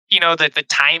 that the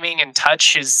timing and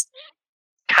touch is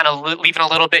kind of leaving a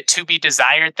little bit to be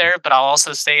desired there, but I'll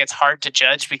also say it's hard to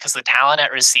judge because the talent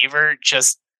at receiver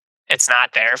it's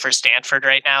not there for Stanford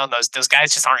right now. And those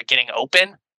guys just aren't getting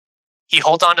open. He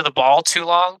holds on to the ball too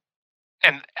long.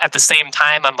 And at the same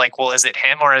time, I'm like, well, is it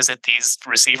him or is it these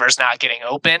receivers not getting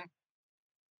open?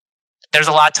 There's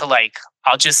a lot to like.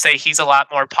 I'll just say he's a lot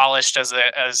more polished as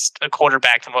a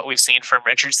quarterback than what we've seen from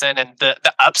Richardson. And the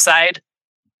upside,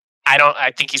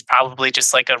 I think he's probably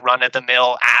just like a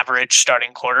run-of-the-mill average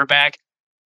starting quarterback.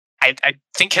 I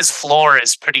think his floor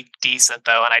is pretty decent,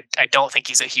 though, and I don't think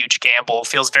he's a huge gamble.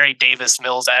 Feels very Davis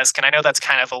Mills-esque, and I know that's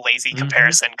kind of a lazy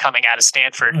comparison coming out of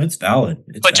Stanford. No, it's valid.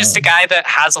 Just a guy that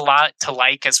has a lot to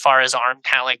like as far as arm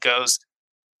talent goes.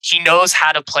 He knows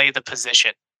how to play the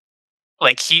position.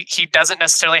 Like, he doesn't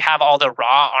necessarily have all the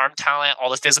raw arm talent,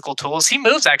 all the physical tools. He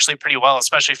moves actually pretty well,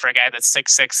 especially for a guy that's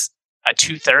 6'6",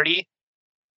 230.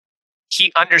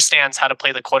 He understands how to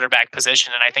play the quarterback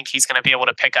position, and I think he's going to be able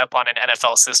to pick up on an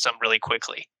NFL system really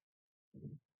quickly.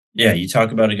 Yeah, you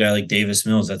talk about a guy like Davis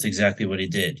Mills. That's exactly what he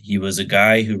did. He was a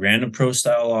guy who ran a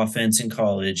pro-style offense in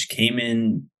college, came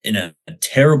in a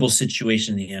terrible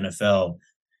situation in the NFL,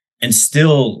 and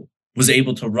still was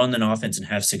able to run an offense and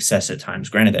have success at times.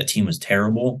 Granted, that team was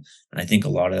terrible, and I think a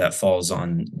lot of that falls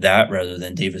on that rather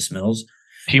than Davis Mills.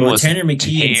 He was Tanner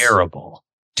McKee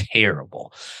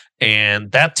terrible.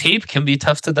 And that tape can be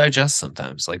tough to digest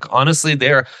sometimes. Like, honestly,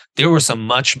 there were some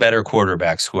much better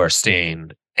quarterbacks who are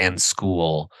staying in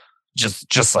school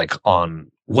just like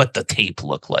on what the tape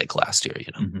looked like last year,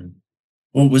 Mm-hmm.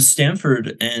 Well, with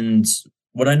Stanford, and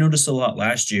what I noticed a lot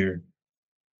last year,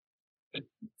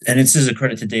 and this is a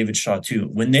credit to David Shaw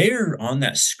too, when they're on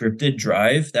that scripted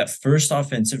drive, that first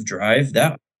offensive drive,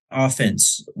 that's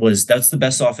the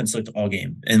best offense looked all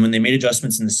game. And when they made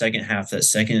adjustments in the second half,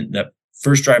 that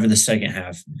first drive of the second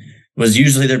half was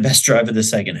usually their best drive of the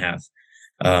second half.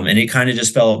 And it kind of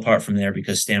just fell apart from there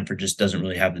because Stanford just doesn't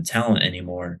really have the talent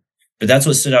anymore. But that's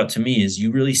what stood out to me is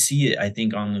you really see it, I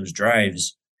think, on those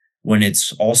drives when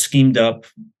it's all schemed up,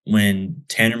 when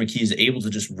Tanner McKee is able to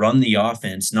just run the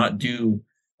offense, not do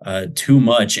too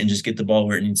much and just get the ball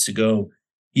where it needs to go.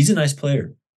 He's a nice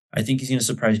player. I think he's going to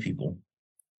surprise people.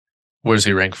 Where does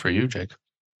he rank for you, Jake?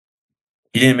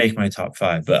 He didn't make my top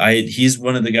 5, but he's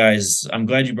one of the guys. I'm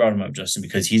glad you brought him up, Justin,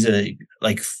 because he's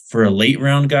for a late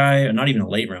round guy, or not even a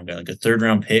late round guy, like a 3rd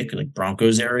round pick, like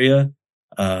Broncos area.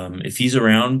 If he's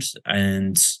around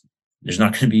and there's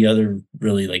not going to be other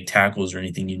really like tackles or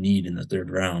anything you need in the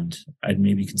 3rd round, I'd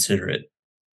maybe consider it.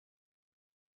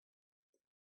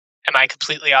 Am I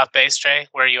completely off base, Trey?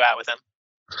 Where are you at with him?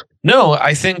 No,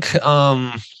 I think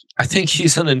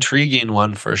he's an intriguing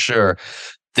one for sure.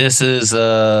 This is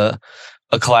a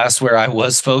a class where I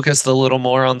was focused a little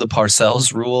more on the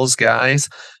Parcells rules guys.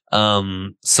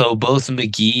 So both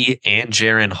McGee and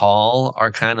Jaren Hall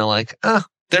are kind of like,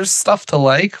 there's stuff to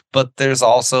like, but there's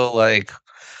also like,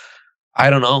 I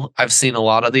don't know. I've seen a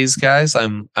lot of these guys.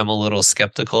 I'm a little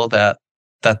skeptical that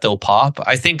they'll pop.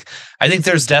 I think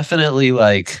there's definitely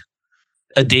like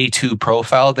a day 2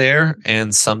 profile there,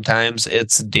 and sometimes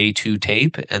it's day 2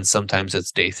 tape, and sometimes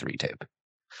it's day 3 tape.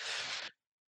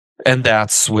 And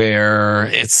that's where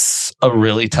it's a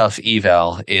really tough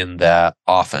eval in that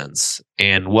offense.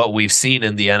 And what we've seen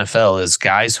in the NFL is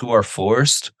guys who are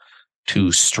forced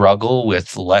to struggle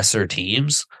with lesser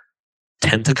teams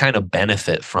tend to kind of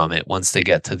benefit from it once they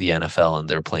get to the NFL and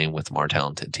they're playing with more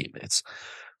talented teammates.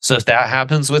 So if that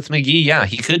happens with McGee, yeah,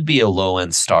 he could be a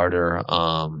low-end starter,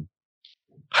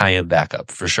 high-end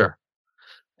backup for sure.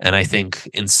 And I think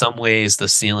in some ways the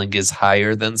ceiling is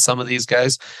higher than some of these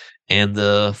guys, and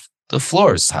the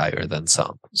floor is higher than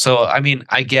some. So, I mean,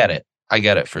 I get it. I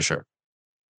get it for sure.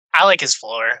 I like his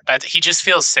floor, but he just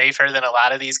feels safer than a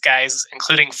lot of these guys,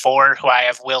 including 4, who I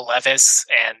have Will Levis.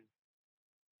 And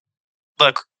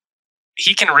look,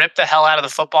 he can rip the hell out of the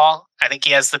football. I think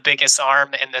he has the biggest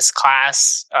arm in this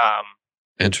class.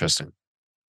 Interesting.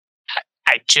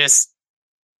 I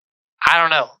don't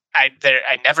know. I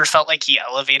never felt like he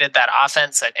elevated that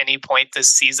offense at any point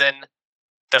this season.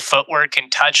 The footwork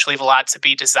and touch leave a lot to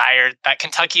be desired. That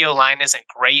Kentucky O-line isn't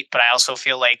great, but I also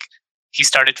feel like he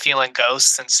started feeling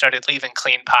ghosts and started leaving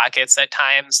clean pockets at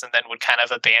times, and then would kind of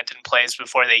abandon plays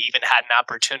before they even had an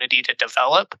opportunity to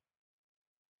develop.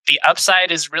 The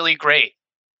upside is really great.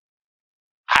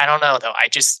 I don't know, though.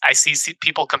 I see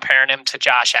people comparing him to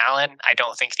Josh Allen. I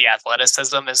don't think the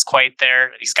athleticism is quite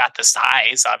there. He's got the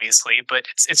size, obviously, but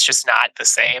it's just not the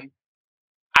same.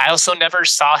 I also never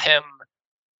saw him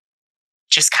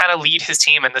just kind of lead his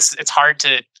team, and it's hard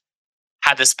to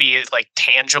have this be like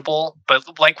tangible,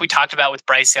 but like we talked about with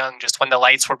Bryce Young, just when the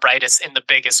lights were brightest in the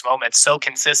biggest moments, so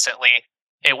consistently,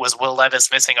 it was Will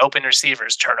Levis missing open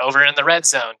receivers, turnover in the red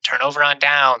zone, turnover on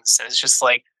downs. And it's just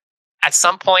like, at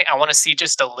some point, I want to see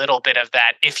just a little bit of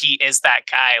that. If he is that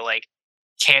guy, like,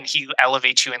 can he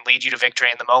elevate you and lead you to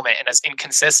victory in the moment? And as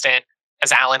inconsistent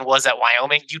as Allen was at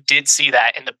Wyoming, you did see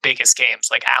that in the biggest games.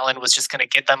 Like, Allen was just going to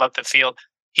get them up the field.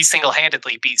 He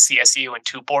single-handedly beat CSU in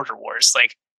 2 border wars.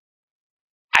 Like,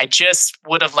 I just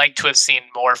would have liked to have seen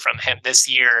more from him this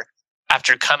year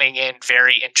after coming in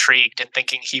very intrigued and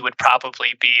thinking he would probably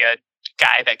be a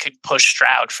guy that could push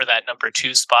Stroud for that number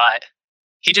 2 spot.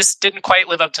 He just didn't quite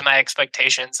live up to my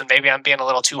expectations, and maybe I'm being a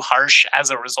little too harsh as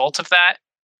a result of that,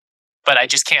 but I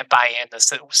just can't buy in the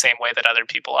same way that other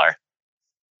people are.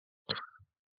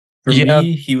 For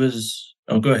me, he was...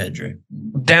 Oh, go ahead, Dre.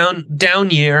 Down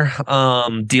year,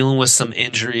 dealing with some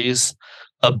injuries.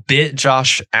 A bit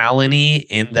Josh Allen-y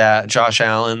in that Josh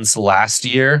Allen's last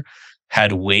year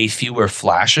had way fewer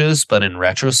flashes, but in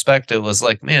retrospect, it was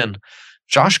like, man,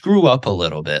 Josh grew up a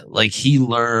little bit. Like, he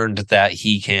learned that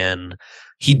he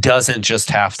doesn't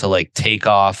just have to like take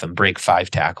off and break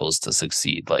 5 tackles to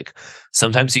succeed. Like,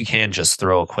 sometimes you can just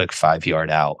throw a quick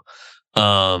 5-yard out.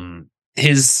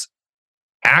 His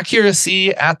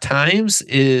accuracy at times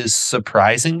is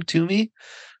surprising to me,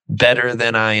 better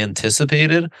than I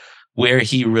anticipated. Where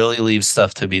he really leaves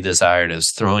stuff to be desired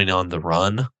is throwing on the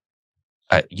run.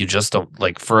 You just don't,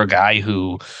 like, for a guy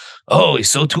who, he's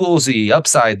so toolsy,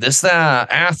 upside, this, that,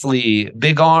 athlete,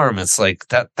 big arm. It's like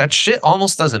that shit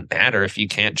almost doesn't matter if you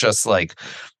can't just, like,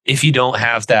 if you don't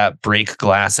have that break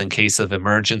glass in case of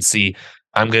emergency,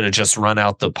 I'm going to just run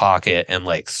out the pocket and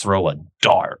like throw a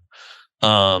dart.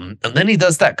 And then he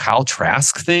does that Kyle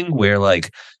Trask thing where,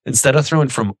 like, instead of throwing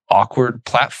from awkward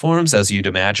platforms, as you'd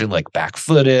imagine, like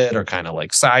back-footed or kind of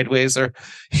like sideways, or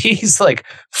he's like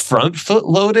front foot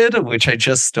loaded, which I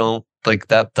just don't like.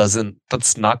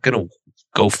 That's not going to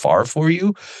go far for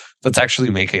you. That's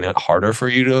actually making it harder for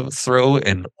you to throw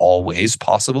in all ways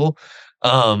possible.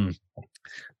 But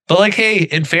like, hey,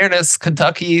 in fairness,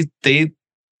 Kentucky,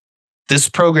 this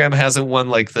program hasn't won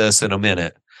like this in a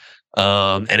minute.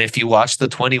 And if you watch the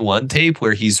 21 tape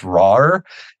where he's raw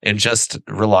and just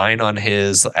relying on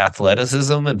his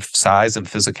athleticism and size and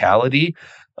physicality,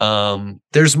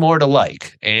 there's more to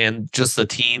like. And just the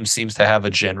team seems to have a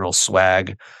general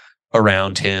swag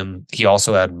around him. He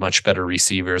also had much better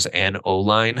receivers and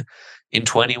O-line in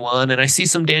 21. And I see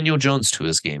some Daniel Jones to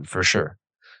his game for sure.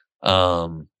 I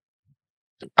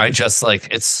just like,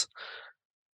 it's,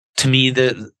 to me,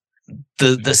 the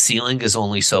ceiling is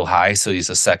only so high, so he's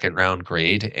a 2nd round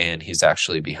grade, and he's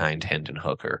actually behind Hendon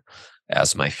Hooker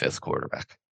as my 5th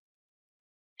quarterback.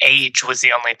 age was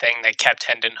the only thing that kept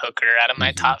Hendon Hooker out of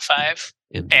my top 5.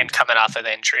 Indeed. And coming off of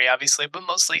the injury, obviously, but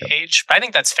mostly age. But I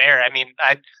think that's fair. I mean,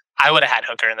 I would have had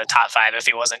Hooker in the top 5 if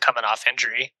he wasn't coming off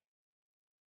injury.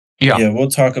 Yeah, we'll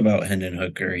talk about Hendon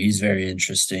Hooker. He's very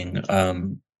interesting.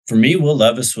 For me, Will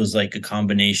Levis was like a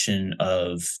combination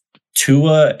of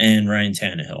Tua and Ryan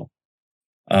Tannehill.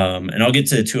 And I'll get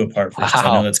to the Tua part first.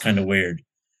 I know that's kind of weird.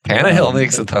 Tannehill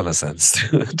makes a ton of sense.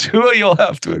 Tua, you'll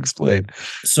have to explain.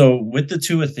 So with the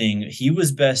Tua thing, he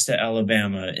was best at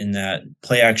Alabama in that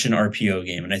play action RPO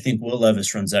game. And I think Will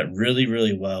Levis runs that really,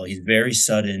 really well. He's very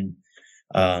sudden.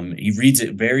 He reads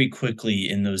it very quickly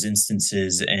in those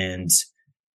instances. And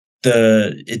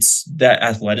it's that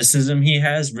athleticism he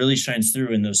has really shines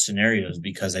through in those scenarios,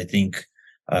 because I think,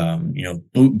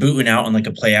 booting out on like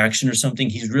a play action or something,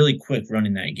 he's really quick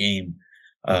running that game.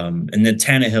 And then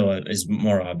Tannehill is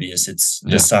more obvious. It's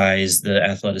the size, the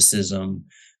athleticism,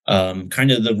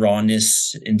 kind of the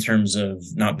rawness in terms of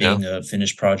not being a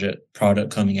finished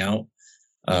product coming out.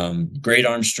 Great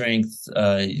arm strength,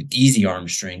 easy arm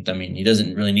strength. I mean, he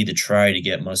doesn't really need to try to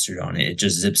get mustard on it. It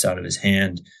just zips out of his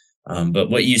hand. But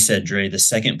what you said, Dre, the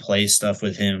second play stuff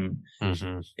with him,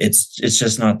 it's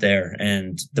just not there.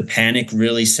 And the panic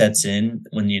really sets in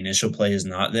when the initial play is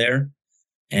not there.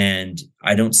 And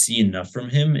I don't see enough from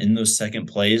him in those second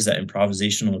plays, that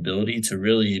improvisational ability to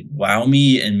really wow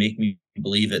me and make me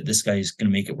believe that this guy is going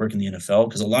to make it work in the NFL.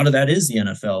 Because a lot of that is the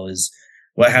NFL, is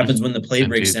what happens when the play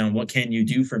breaks down. What can you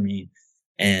do for me?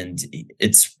 And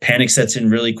it's panic sets in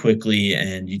really quickly.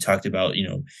 And you talked about,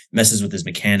 messes with his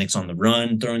mechanics on the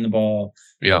run, throwing the ball.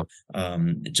 Yeah.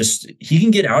 Just he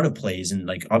can get out of plays and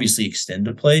like obviously extend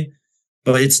a play,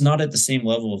 but it's not at the same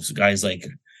level of guys like,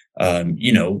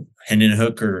 Hendon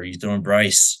Hooker, or you throw in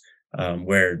Bryce,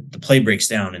 where the play breaks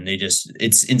down and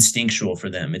it's instinctual for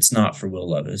them. It's not for Will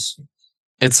Levis.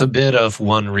 It's a bit of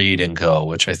one read and go,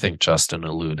 which I think Justin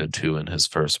alluded to in his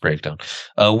first breakdown.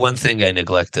 One thing I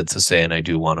neglected to say, and I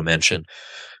do want to mention,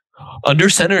 under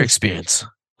center experience.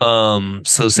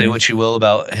 So say what you will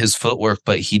about his footwork,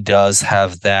 but he does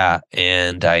have that.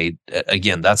 And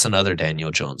that's another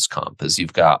Daniel Jones comp, as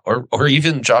you've got, or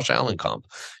even Josh Allen comp.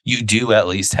 You do at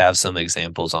least have some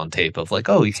examples on tape of like,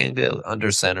 oh, he can get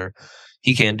under center.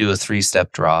 He can do a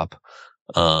 3-step drop.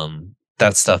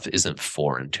 That stuff isn't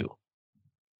foreign to him.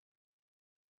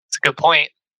 It's a good point.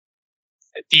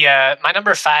 My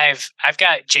number 5, I've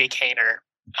got Jake Haener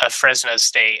of Fresno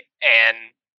State, and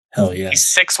hell yeah, he's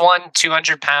 6'1",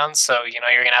 200 pounds. So, you're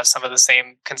going to have some of the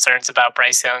same concerns about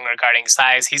Bryce Young regarding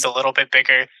size. He's a little bit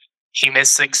bigger. He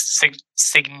missed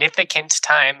significant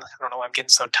time. I don't know why I'm getting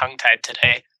so tongue-tied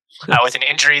today. With an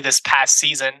injury this past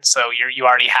season. So you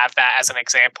already have that as an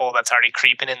example that's already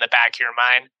creeping in the back of your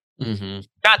mind. Mm-hmm.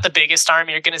 Not the biggest arm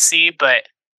you're going to see, but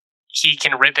he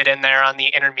can rip it in there on the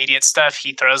intermediate stuff.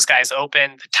 He throws guys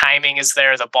open. The timing is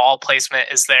there. The ball placement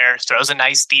is there. Throws a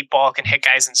nice deep ball, can hit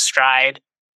guys in stride.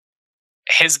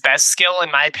 His best skill,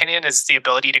 in my opinion, is the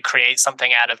ability to create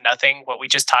something out of nothing. What we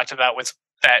just talked about with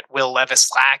that Will Levis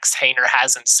lacks, Haener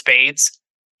has in spades.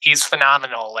 He's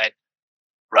phenomenal at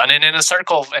running in a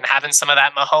circle and having some of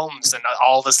that Mahomes, and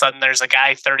all of a sudden there's a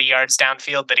guy 30 yards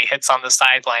downfield that he hits on the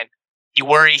sideline. You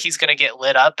worry he's going to get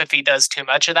lit up if he does too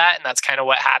much of that, and that's kind of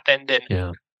what happened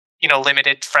and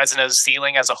limited Fresno's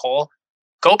ceiling as a whole.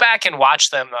 Go back and watch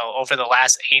them, though, over the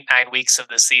last 8-9 weeks of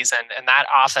the season, and that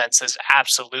offense is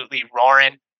absolutely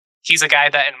roaring. He's a guy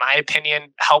that, in my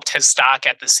opinion, helped his stock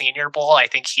at the Senior Bowl. I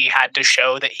think he had to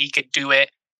show that he could do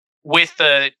it with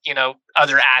the,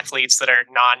 other athletes that are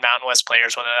non-Mountain West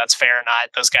players, whether that's fair or not.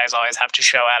 Those guys always have to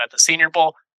show out at the Senior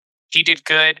Bowl. He did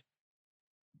good.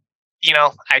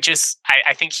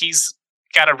 I think he's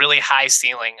got a really high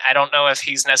ceiling. I don't know if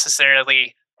he's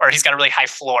necessarily, or he's got a really high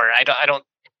floor. I don't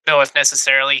know if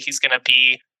necessarily he's going to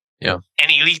be an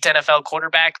elite NFL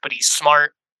quarterback, but he's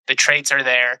smart. The traits are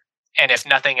there. And if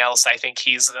nothing else, I think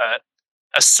he's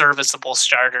a serviceable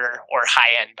starter or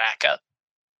high-end backup.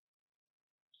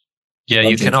 Yeah,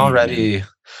 you can already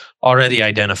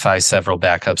identify several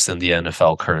backups in the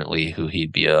NFL currently who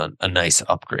he'd be a nice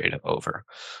upgrade over.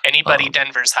 Anybody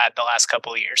Denver's had the last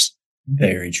couple of years.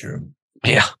 Very true.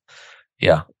 Yeah.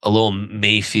 Yeah. A little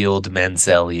Mayfield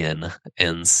Manzielian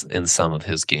in some of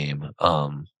his game.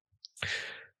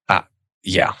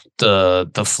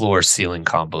 The floor ceiling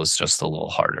combo is just a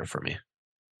little harder for me.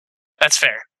 That's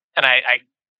fair. And I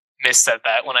missaid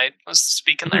that when I was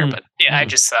speaking there, but I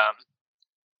just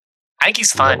I think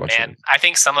he's fun, man. I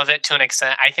think some of it, to an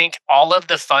extent, I think all of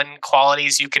the fun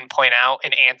qualities you can point out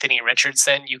in Anthony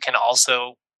Richardson, you can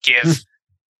also give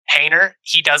Haener.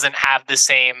 He doesn't have the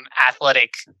same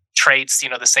athletic traits,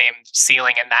 the same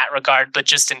ceiling in that regard, but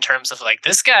just in terms of like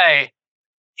this guy,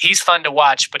 he's fun to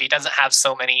watch, but he doesn't have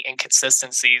so many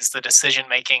inconsistencies. The decision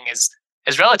making is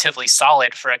relatively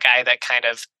solid for a guy that kind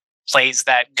of plays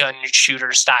that gun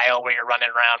shooter style where you're running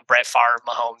around Brett Favre,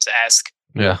 Mahomes-esque.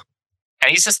 Yeah.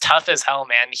 And he's just tough as hell,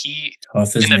 man. He,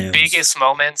 Tough as in the nails. biggest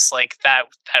moments, like that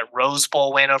Rose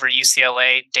Bowl win over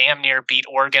UCLA, damn near beat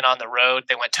Oregon on the road.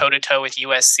 They went toe-to-toe with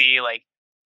USC, like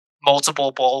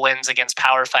multiple bowl wins against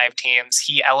Power 5 teams.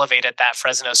 He elevated that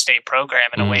Fresno State program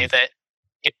in a way that,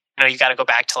 you got to go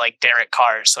back to like Derek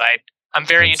Carr. So I'm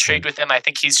very intrigued with him. I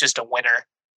think he's just a winner.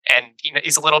 And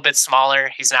he's a little bit smaller.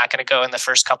 He's not going to go in the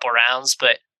first couple rounds,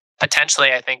 but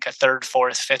potentially I think a third,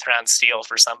 fourth, fifth round steal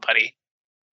for somebody.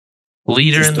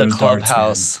 Leader Just in the those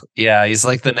clubhouse. darts, Yeah, he's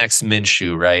like the next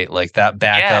Minshew, right? Like that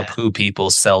backup who people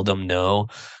seldom know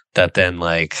that then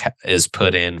like is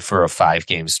put in for a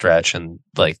 5-game stretch and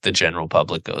like the general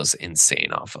public goes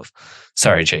insane off of.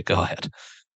 Sorry, Jake, go ahead.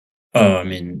 Oh, I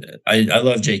mean, I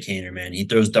love Jake Haener, man. He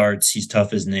throws darts. He's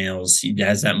tough as nails. He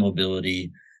has that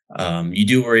mobility. You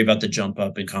do worry about the jump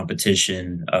up in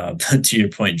competition. But to your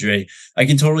point, Dre, I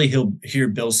can totally hear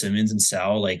Bill Simmons and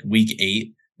Sal like week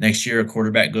 8 next year. A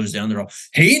quarterback goes down. They're all,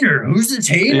 Haener, who's this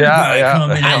Haener guy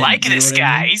coming in? I like this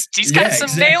guy. I mean? He's got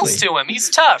some nails to him. He's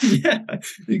tough. Yeah,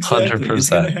 exactly. 100%. It's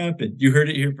gonna happen. You heard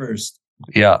it here first.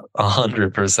 Yeah,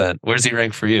 100%. Where's he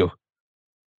rank for you?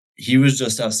 He was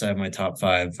just outside my top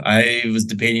 5. I was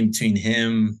debating between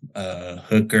him,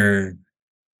 Hooker,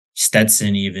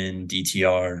 Stetson, even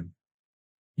DTR.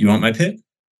 You want my pick?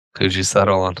 Who'd you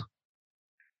settle on?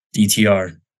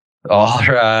 DTR. All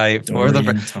right,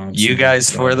 Thompson, you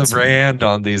guys for the Robinson. brand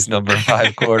on these number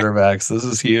 5 quarterbacks. This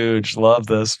is huge. Love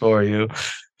this for you.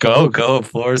 Go.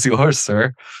 Floor is yours,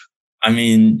 sir. I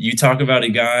mean, you talk about a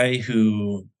guy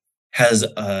who has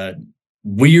a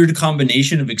weird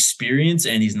combination of experience,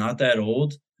 and he's not that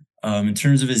old. In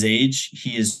terms of his age,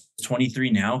 he is 23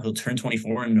 now. He'll turn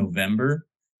 24 in November.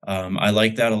 I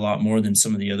like that a lot more than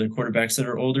some of the other quarterbacks that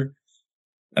are older.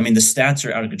 I mean, the stats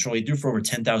are out of control. He threw for over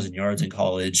 10,000 yards in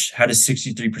college, had a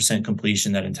 63%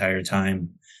 completion that entire time,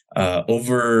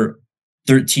 over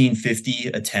 1,350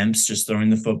 attempts just throwing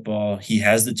the football. He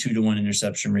has the 2-to-1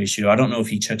 interception ratio. I don't know if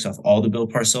he checks off all the Bill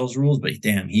Parcells rules, but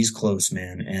damn, he's close,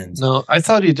 man. And no, I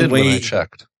thought he did when I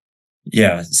checked.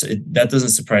 Yeah, so that doesn't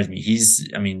surprise me.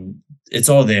 It's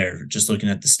all there just looking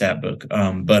at the stat book.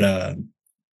 But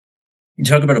you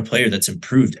talk about a player that's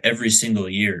improved every single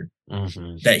year,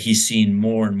 that he's seen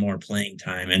more and more playing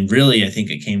time. And really, I think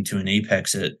it came to an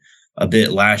apex at a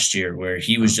bit last year where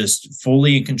he was just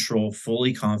fully in control,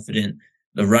 fully confident.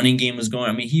 The running game was going.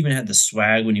 I mean, he even had the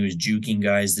swag when he was juking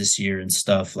guys this year and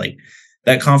stuff. Like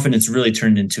that confidence really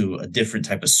turned into a different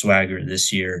type of swagger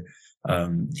this year.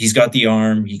 He's got the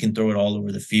arm. He can throw it all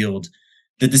over the field.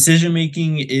 The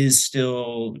decision-making is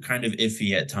still kind of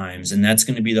iffy at times, and that's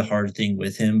going to be the hard thing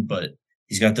with him, but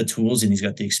he's got the tools and he's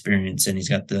got the experience and he's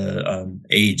got the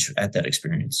age at that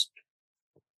experience.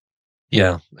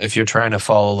 Yeah. If you're trying to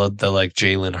follow the like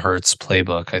Jalen Hurts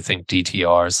playbook, I think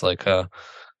DTR is like a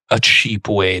cheap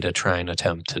way to try and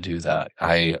attempt to do that.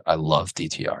 I love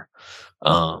DTR.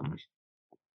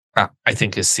 I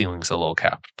think his ceiling's a little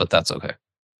capped, but that's okay.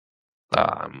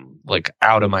 Like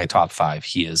out of my top 5,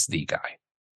 he is the guy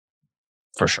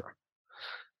for sure.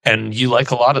 And you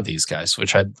like a lot of these guys,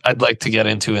 which I'd like to get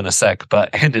into in a sec,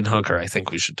 but Hendon Hooker, I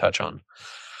think we should touch on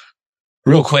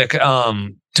real quick.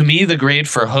 To me, the grade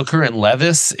for Hooker and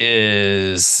Levis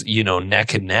is,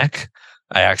 neck and neck.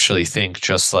 I actually think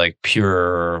just like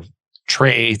pure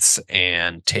traits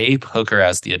and tape, Hooker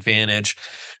has the advantage.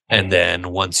 And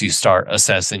then once you start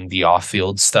assessing the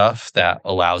off-field stuff, that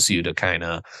allows you to kind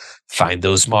of find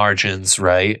those margins,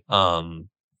 right?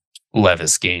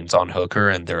 Levis gains on Hooker,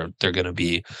 and they're going to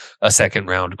be a second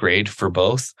round grade for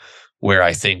both, where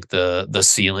I think the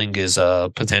ceiling is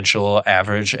a potential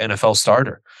average NFL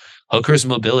starter. Hooker's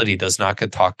mobility does not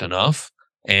get talked enough,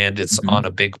 and it's on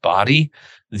a big body.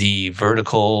 The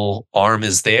vertical arm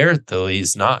is there, though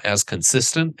he's not as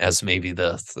consistent as maybe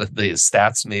the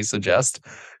stats may suggest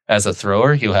as a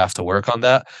thrower. He'll have to work on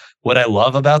that. What I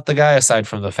love about the guy, aside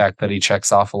from the fact that he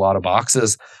checks off a lot of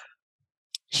boxes,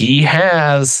 he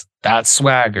has that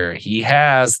swagger. He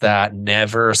has that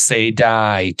never say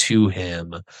die to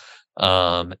him.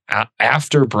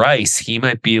 After Bryce, he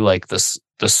might be like the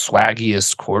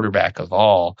swaggiest quarterback of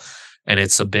all. And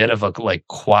it's a bit of a like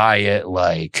quiet,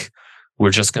 like we're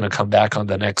just going to come back on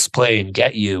the next play and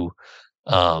get you.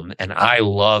 And I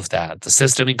love that. The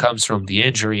system he comes from, the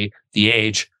injury, the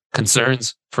age,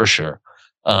 concerns for sure.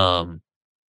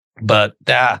 But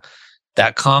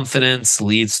that confidence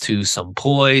leads to some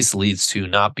poise, leads to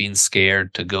not being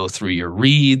scared to go through your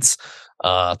reads.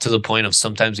 to the point of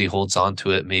sometimes he holds on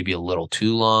to it maybe a little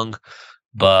too long.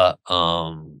 But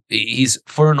he's,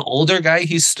 for an older guy,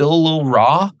 he's still a little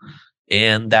raw,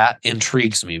 and that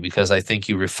intrigues me because I think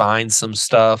he refined some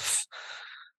stuff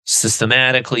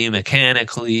systematically,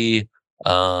 mechanically,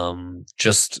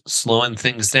 just slowing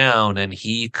things down, and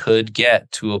he could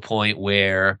get to a point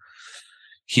where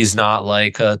he's not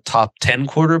like a top 10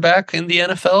 quarterback in the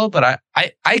NFL, but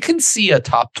I can see a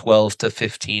top 12 to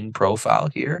 15 profile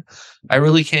here. I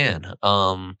really can.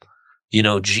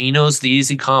 Geno's the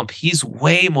easy comp. He's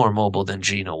way more mobile than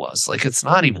Geno was. Like, it's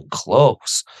not even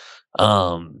close.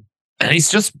 And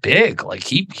he's just big. Like,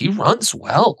 he runs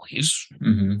well.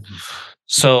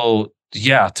 So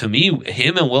yeah, to me,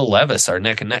 him and Will Levis are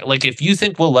neck and neck. Like, if you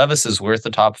think Will Levis is worth a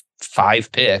top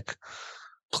 5 pick,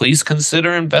 please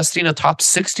consider investing a top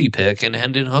 60 pick in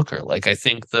Hendon Hooker. Like, I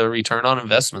think the return on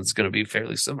investment is going to be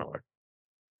fairly similar.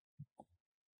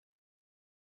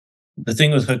 The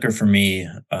thing with Hooker for me,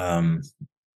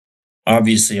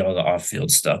 obviously all the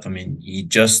off-field stuff. I mean, he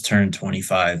just turned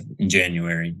 25 in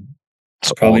January.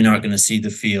 He's probably not going to see the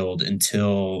field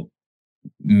until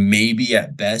maybe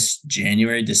at best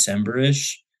January,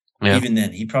 December-ish. Yeah. Even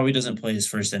then, he probably doesn't play his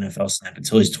first NFL snap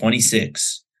until he's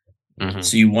 26.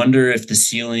 So you wonder if the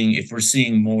ceiling, if we're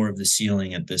seeing more of the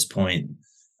ceiling at this point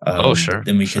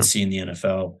than we could see in the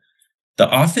NFL. The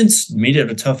offense made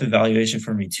it a tough evaluation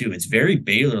for me too. It's very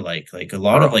Baylor-like, like a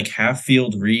lot of like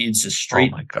half-field reads, just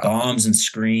straight bombs and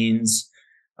screens.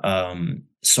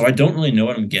 So I don't really know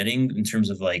what I'm getting in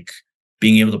terms of like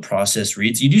being able to process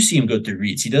reads. You do see him go through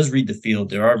reads. He does read the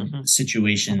field. There are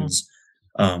situations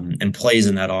and plays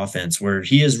in that offense where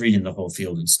he is reading the whole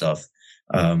field and stuff.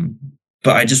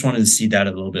 But I just wanted to see that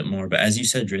a little bit more. But as you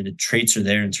said, Dre, the traits are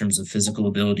there in terms of physical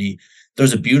ability.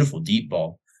 There's a beautiful deep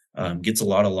ball. Gets a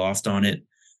lot of loft on it.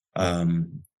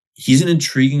 He's an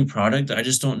intriguing product. I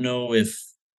just don't know if,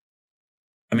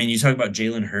 I mean, you talk about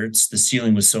Jalen Hurts, the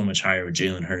ceiling was so much higher with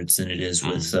Jalen Hurts than it is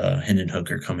with Hendon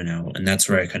Hooker coming out. And that's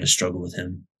where I kind of struggle with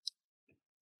him.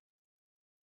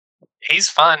 He's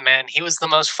fun, man. He was the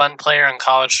most fun player in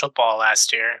college football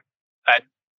last year.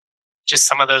 Just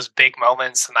some of those big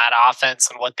moments in that offense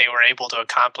and what they were able to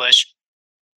accomplish.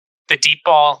 The deep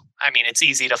ball, I mean, it's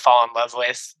easy to fall in love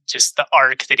with. Just the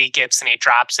arc that he gives and he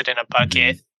drops it in a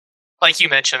bucket. Like you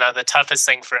mentioned, though, the toughest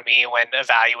thing for me when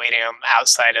evaluating him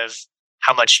outside of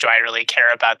how much do I really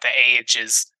care about the age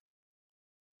is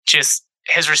just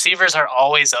his receivers are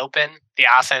always open. The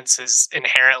offense is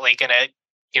inherently going to,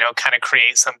 kind of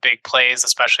create some big plays,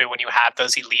 especially when you have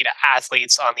those elite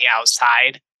athletes on the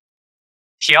outside.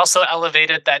 He also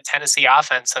elevated that Tennessee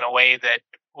offense in a way that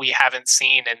we haven't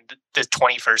seen in the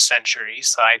 21st century.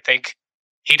 So I think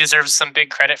he deserves some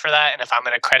big credit for that. And if I'm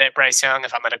going to credit Bryce Young,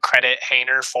 if I'm going to credit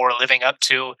Haener for living up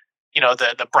to,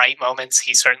 the bright moments,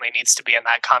 he certainly needs to be in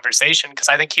that conversation because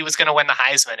I think he was going to win the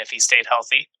Heisman if he stayed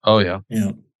healthy. Oh, yeah.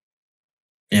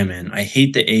 Yeah, man. I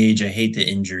hate the age. I hate the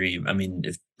injury. I mean,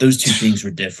 if those two things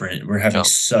were different, we're having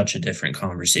such a different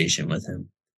conversation with him.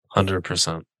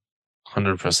 100%.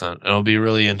 100%. It'll be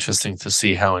really interesting to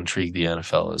see how intrigued the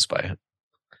NFL is by him.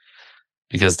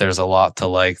 Because there's a lot to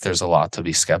like, there's a lot to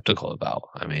be skeptical about.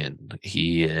 I mean,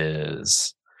 he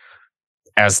is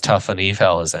as tough an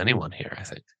eval as anyone here, I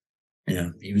think. Yeah,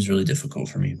 he was really difficult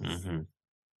for me.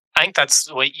 I think that's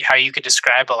how you could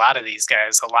describe a lot of these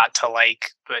guys. A lot to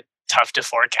like, but tough to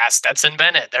forecast. Stetson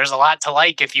Bennett, there's a lot to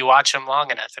like if you watch him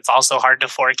long enough. It's also hard to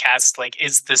forecast, like,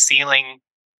 is the ceiling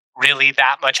really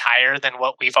that much higher than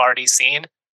what we've already seen?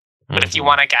 But if you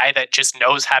want a guy that just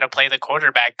knows how to play the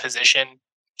quarterback position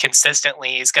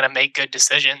consistently, he's going to make good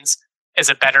decisions, is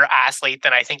a better athlete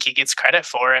than I think he gets credit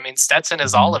for. I mean, Stetson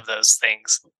is all of those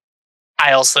things.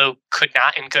 I also could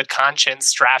not in good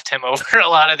conscience draft him over a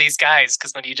lot of these guys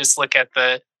because when you just look at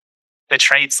the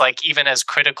traits, like even as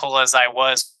critical as I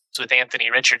was with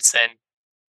Anthony Richardson,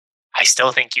 I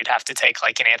still think you'd have to take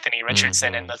like an Anthony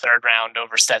Richardson in the 3rd round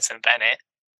over Stetson Bennett.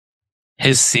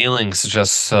 His ceiling's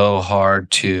just so hard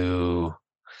to.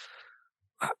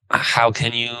 How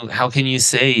can you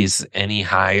say he's any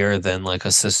higher than like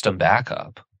a system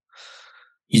backup?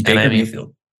 He's Baker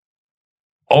Mayfield.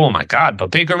 Oh my God!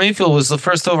 But Baker Mayfield was the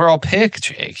first overall pick,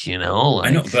 Jake. I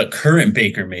know, but current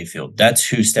Baker Mayfield, that's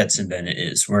who Stetson Bennett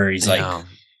is. Where he's like,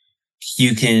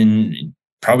 you can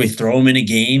probably throw him in a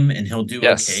game and he'll do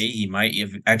okay. He might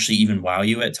actually even wow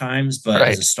you at times, but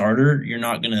as a starter, you're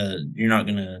not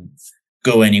gonna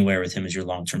go anywhere with him as your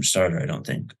long-term starter. I don't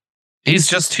think. He's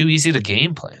just too easy to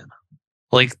game plan.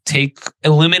 Like,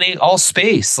 eliminate all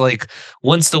space. Like,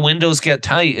 once the windows get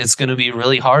tight, it's going to be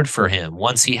really hard for him.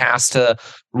 Once he has to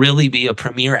really be a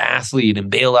premier athlete and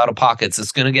bail out of pockets,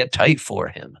 it's going to get tight for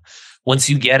him. once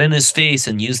you get in his face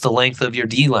and use the length of your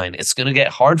D-line, it's going to get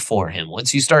hard for him.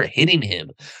 Once you start hitting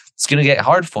him, it's going to get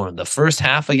hard for him. The first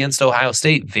half against Ohio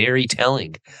State, very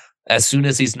telling. As soon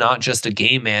as he's not just a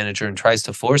game manager and tries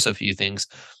to force a few things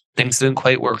didn't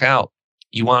quite work out.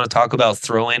 You want to talk about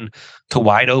throwing to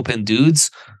wide open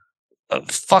dudes?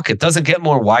 It doesn't get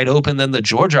more wide open than the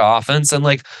Georgia offense. And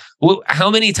like, how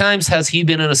many times has he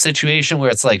been in a situation where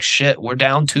it's like, shit, we're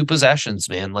down 2 possessions,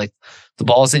 man. Like the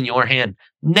ball's in your hand.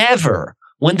 Never.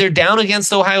 When they're down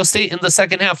against Ohio State in the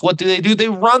second half, what do? They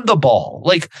run the ball.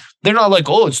 Like they're not like,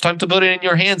 oh, it's time to put it in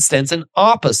your hand, Stenson.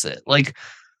 Opposite. Like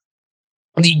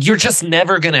you're just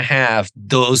never going to have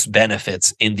those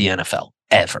benefits in the NFL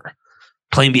ever.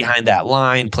 Playing behind that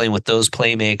line, playing with those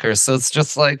playmakers. So it's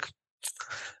just like,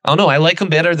 I don't know. I like him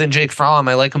better than Jake Fromm.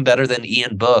 I like him better than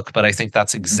Ian Book, but I think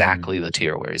that's exactly the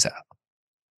tier where he's at.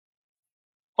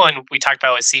 Well, and we talked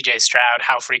about with CJ Stroud,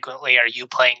 how frequently are you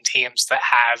playing teams that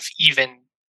have even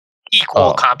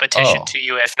equal competition to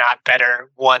you, if not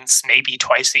better, once, maybe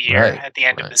twice a year at the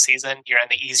end of the season? You're in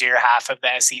the easier half of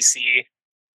the SEC.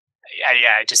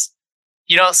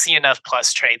 You don't see enough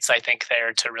plus traits, I think,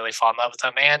 there to really fall in love with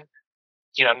him. And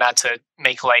not to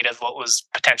make light of what was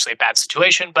potentially a bad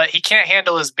situation, but he can't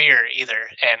handle his beer either,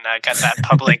 and got that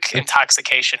public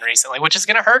intoxication recently, which is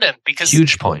going to hurt him because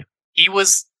huge point. He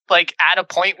was like at a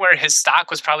point where his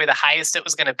stock was probably the highest it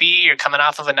was going to be. You're coming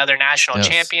off of another national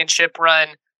championship run.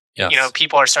 Yes.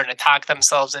 People are starting to talk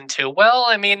themselves into, well,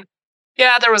 I mean,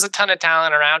 yeah, there was a ton of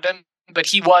talent around him, but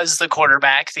he was the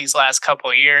quarterback these last couple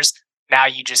of years. Now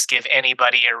you just give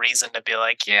anybody a reason to be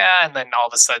like, yeah, and then all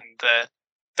of a sudden the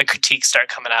critiques start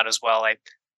coming out as well.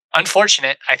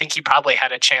 Unfortunate. I think he probably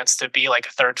had a chance to be like a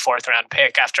 3rd, 4th round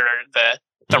pick after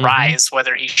the rise,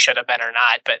 whether he should have been or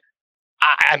not. But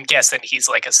I'm guessing he's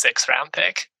like a 6th round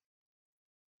pick.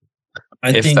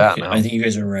 I think you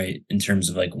guys are right in terms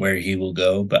of like where he will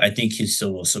go, but I think he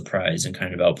still will surprise and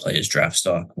kind of outplay his draft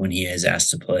stock when he is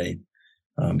asked to play.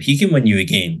 He can win you a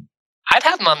game. I'd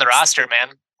have him on the roster, man.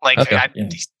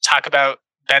 Talk about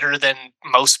better than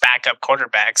most backup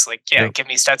quarterbacks. Give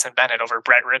me Stetson Bennett over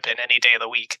Brett Rippon any day of the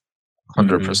week.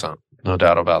 100%. No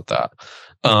doubt about that.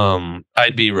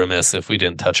 I'd be remiss if we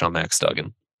didn't touch on Max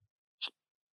Duggan.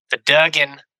 The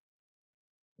Duggan.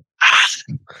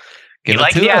 You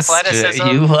like the athleticism.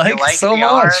 You like so much,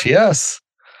 arm. Yes.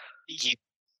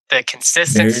 The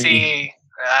consistency,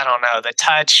 I don't know. The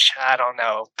touch, I don't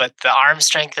know. But the arm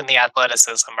strength and the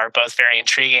athleticism are both very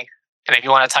intriguing. And if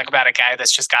you want to talk about a guy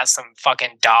that's just got some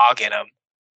fucking dog in him,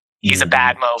 he's a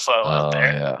bad mofo out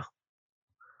there. Yeah.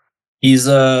 He's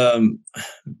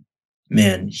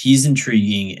he's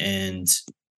intriguing, and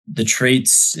the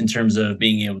traits in terms of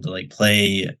being able to like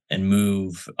play and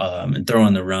move and throw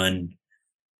on the run,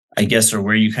 I guess, are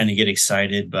where you kind of get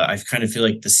excited. But I kind of feel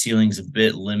like the ceiling's a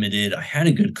bit limited. I had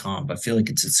a good comp. I feel like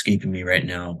it's escaping me right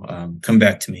now. Come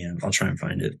back to me. I'll try and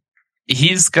find it.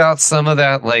 He's got some of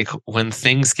that, like when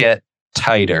things get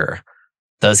tighter,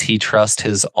 does he trust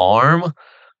his arm,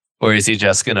 or is he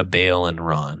just going to bail and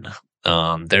run?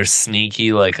 There's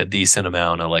sneaky, like a decent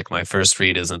amount of like, my first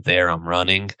read isn't there, I'm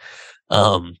running.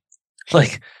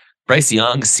 Like Bryce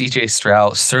Young, CJ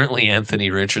Stroud, certainly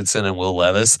Anthony Richardson and Will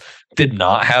Levis did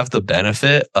not have the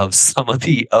benefit of some of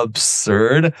the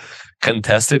absurd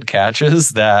contested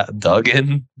catches that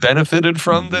Duggan benefited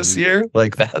from this year.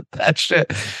 Like that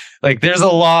shit. Like there's a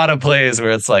lot of plays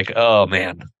where it's like, oh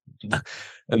man,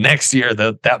 next year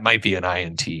that might be an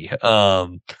INT.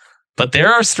 But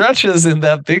there are stretches in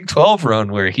that Big 12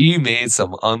 run where he made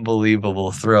some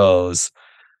unbelievable throws.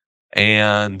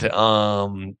 And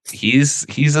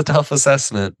he's a tough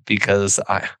assessment because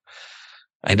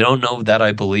I don't know that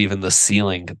I believe in the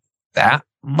ceiling that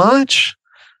much.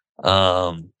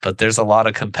 But there's a lot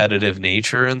of competitive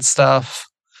nature and stuff.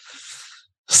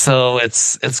 So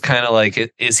it's kind of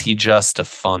like, is he just a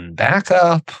fun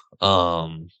backup?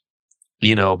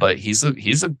 But he's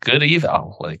a good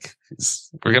eval. Like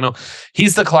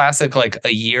he's the classic, like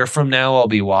a year from now, I'll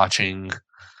be watching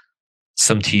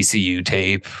some TCU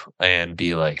tape and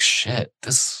be like, shit,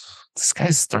 this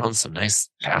guy's throwing some nice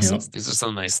passes. Yep. These are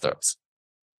some nice throws.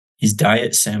 He's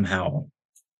Diet Sam Howell.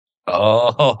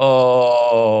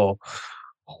 Oh,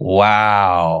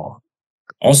 wow.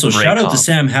 Also, shout out to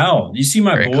Sam Howell. You see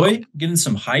my boy getting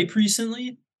some hype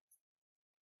recently?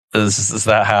 Is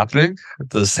that happening?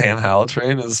 The Sam Howell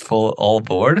train is full all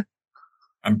aboard?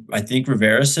 I think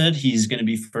Rivera said he's going to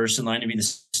be first in line to be the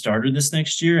starter this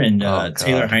next year. And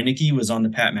Taylor Heineke was on the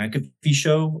Pat McAfee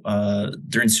show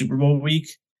during Super Bowl week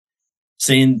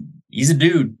saying he's a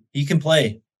dude. He can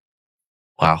play.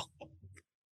 Wow.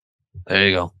 There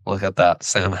you go. Look at that.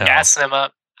 Sam Howell. Gassing him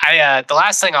up. The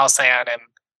last thing I'll say on him,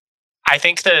 I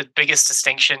think the biggest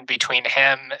distinction between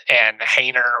him and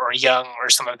Haener or Young or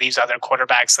some of these other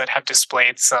quarterbacks that have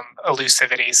displayed some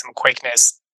elusivity, some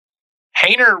quickness,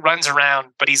 Haener runs around,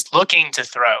 but he's looking to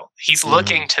throw. He's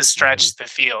looking to stretch the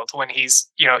field when he's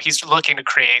looking to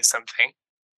create something.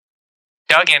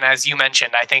 Duggan, as you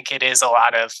mentioned, I think it is a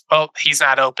lot of, he's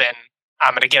not open,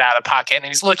 I'm going to get out of the pocket, and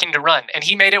he's looking to run. And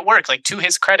he made it work. Like, to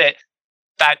his credit,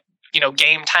 that,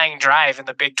 game-tying drive in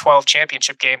the Big 12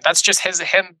 championship game, that's just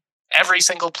him every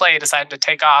single play deciding to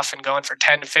take off and going for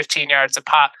 10 to 15 yards a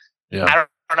pop. Yeah. I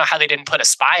don't know how they didn't put a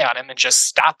spy on him and just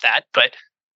stop that, but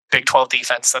Big 12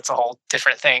 defense, that's a whole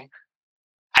different thing.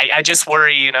 I just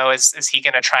worry, is he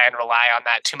going to try and rely on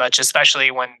that too much, especially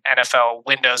when NFL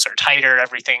windows are tighter,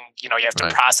 everything, you have to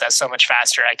process so much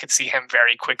faster. I could see him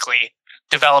very quickly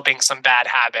developing some bad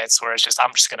habits where it's just,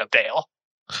 I'm just going to bail.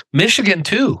 Michigan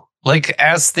too. Like,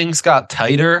 as things got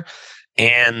tighter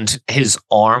and his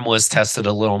arm was tested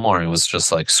a little more, he was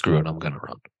just like, screw it, I'm going to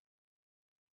run.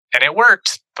 And it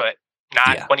worked, but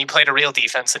not when he played a real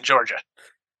defense in Georgia.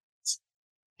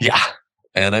 Yeah.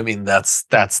 And I mean, that's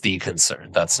the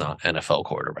concern. That's not NFL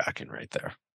quarterbacking right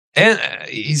there. And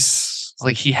he's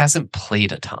like, he hasn't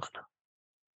played a ton.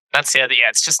 That's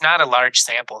it's just not a large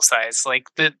sample size. Like,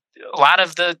 a lot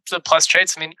of the plus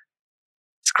traits, I mean,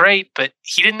 it's great, but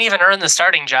he didn't even earn the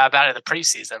starting job out of the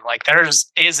preseason. Like,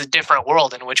 is a different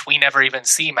world in which we never even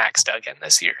see Max Duggan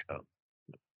this year.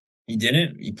 He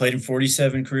didn't. He played in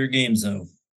 47 career games, though.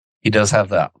 He does have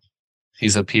that.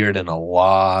 He's appeared in a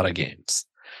lot of games.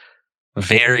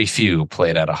 Very few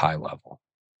played at a high level.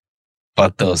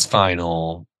 But those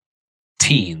final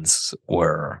teens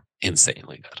were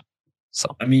insanely good.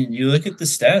 So, I mean, you look at the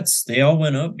stats, they all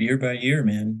went up year by year,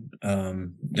 man.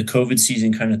 The COVID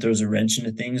season kind of throws a wrench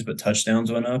into things, but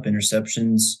touchdowns went up,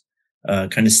 interceptions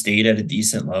kind of stayed at a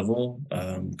decent level.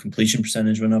 Completion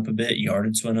percentage went up a bit,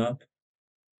 yardage went up.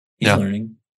 He's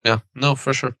learning. Yeah, no,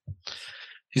 for sure.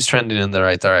 He's trending in the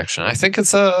right direction. I think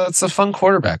it's a fun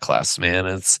quarterback class, man.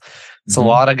 It's a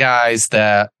lot of guys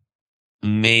that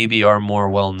maybe are more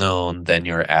well known than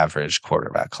your average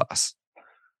quarterback class.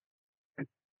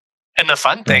 And the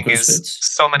fun thing is,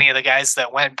 so many of the guys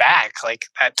that went back, like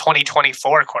that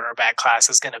 2024 quarterback class,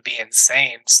 is going to be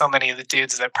insane. So many of the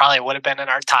dudes that probably would have been in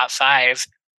our top 5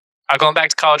 are going back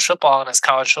to college football, and as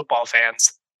college football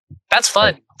fans, that's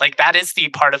fun. Like, that is the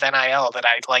part of NIL that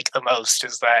I like the most,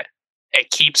 is that it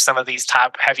keeps some of these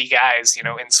top heavy guys,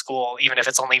 in school, even if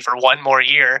it's only for one more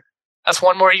year. That's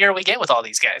one more year we get with all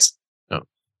these guys.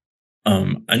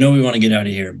 I know we want to get out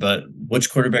of here, but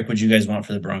which quarterback would you guys want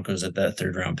for the Broncos at that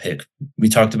 3rd round pick? We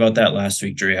talked about that last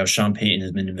week, Dre, how Sean Payton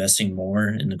has been investing more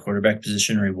in the quarterback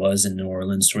position, or he was in New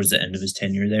Orleans towards the end of his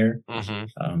tenure there.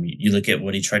 You look at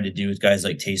what he tried to do with guys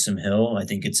like Taysom Hill. I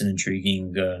think it's an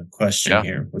intriguing question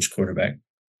here. Which quarterback?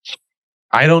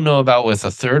 I don't know about with a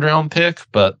 3rd round pick,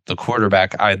 but the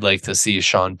quarterback I'd like to see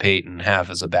Sean Payton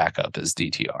have as a backup is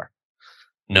DTR.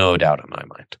 No doubt in my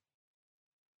mind.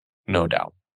 No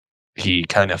doubt. He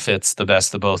kind of fits the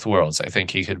best of both worlds. I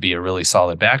think he could be a really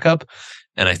solid backup,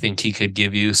 and I think he could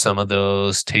give you some of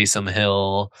those Taysom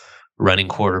Hill running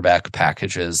quarterback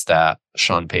packages that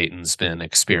Sean Payton's been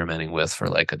experimenting with for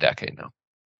like a decade now.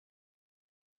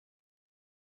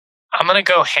 I'm going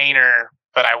to go Haener,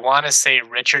 but I want to say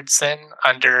Richardson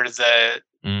under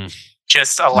the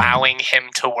just allowing him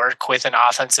to work with an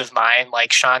offensive mind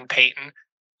like Sean Payton,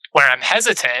 where I'm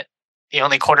hesitant. The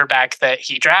only quarterback that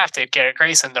he drafted, Garrett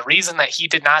Grayson, the reason that he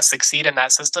did not succeed in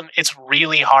that system, it's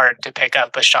really hard to pick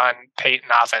up a Sean Payton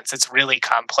offense. It's really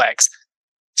complex.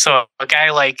 So a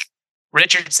guy like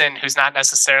Richardson, who's not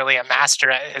necessarily a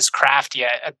master at his craft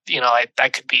yet,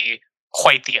 that could be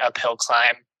quite the uphill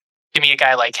climb. Give me a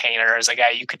guy like Haener as a guy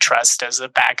you could trust as a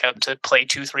backup to play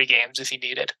 2-3 games if you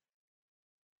needed.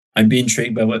 I'd be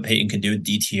intrigued by what Payton can do with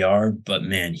DTR, but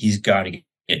man, he's got to get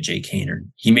Jake Haener.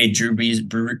 He made Drew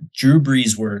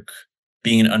Brees work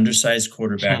being an undersized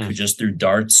quarterback who just threw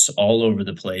darts all over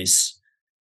the place.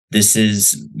 This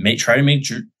is try to make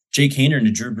Jake Haener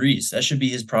into Drew Brees. That should be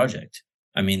his project.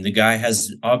 I mean, the guy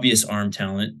has obvious arm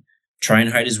talent. Try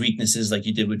and hide his weaknesses like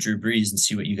you did with Drew Brees and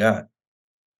see what you got.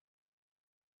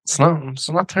 It's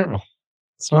not terrible.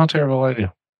 It's not a terrible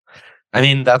idea. I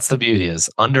mean, that's the beauty is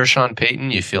under Sean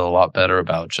Payton, you feel a lot better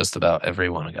about just about every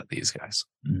one of these guys.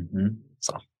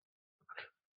 So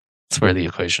that's where the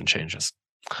equation changes.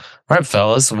 All right,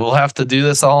 fellas, we'll have to do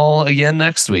this all again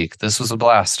next week. This was a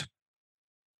blast.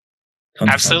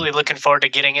 Absolutely looking forward to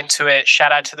getting into it.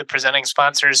 Shout out to the presenting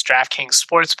sponsors, DraftKings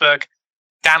Sportsbook.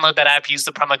 Download that app, use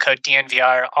the promo code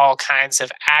DNVR. All kinds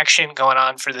of action going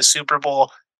on for the Super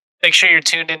Bowl. Make sure you're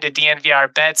tuned into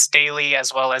DNVR Bets daily,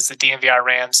 as well as the DNVR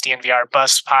Rams, DNVR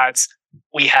Bus Pods.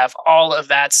 We have all of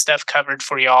that stuff covered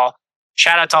for y'all.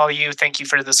 Shout out to all of you. Thank you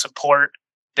for the support.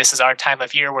 This is our time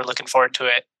of year. We're looking forward to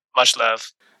it. Much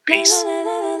love. Peace.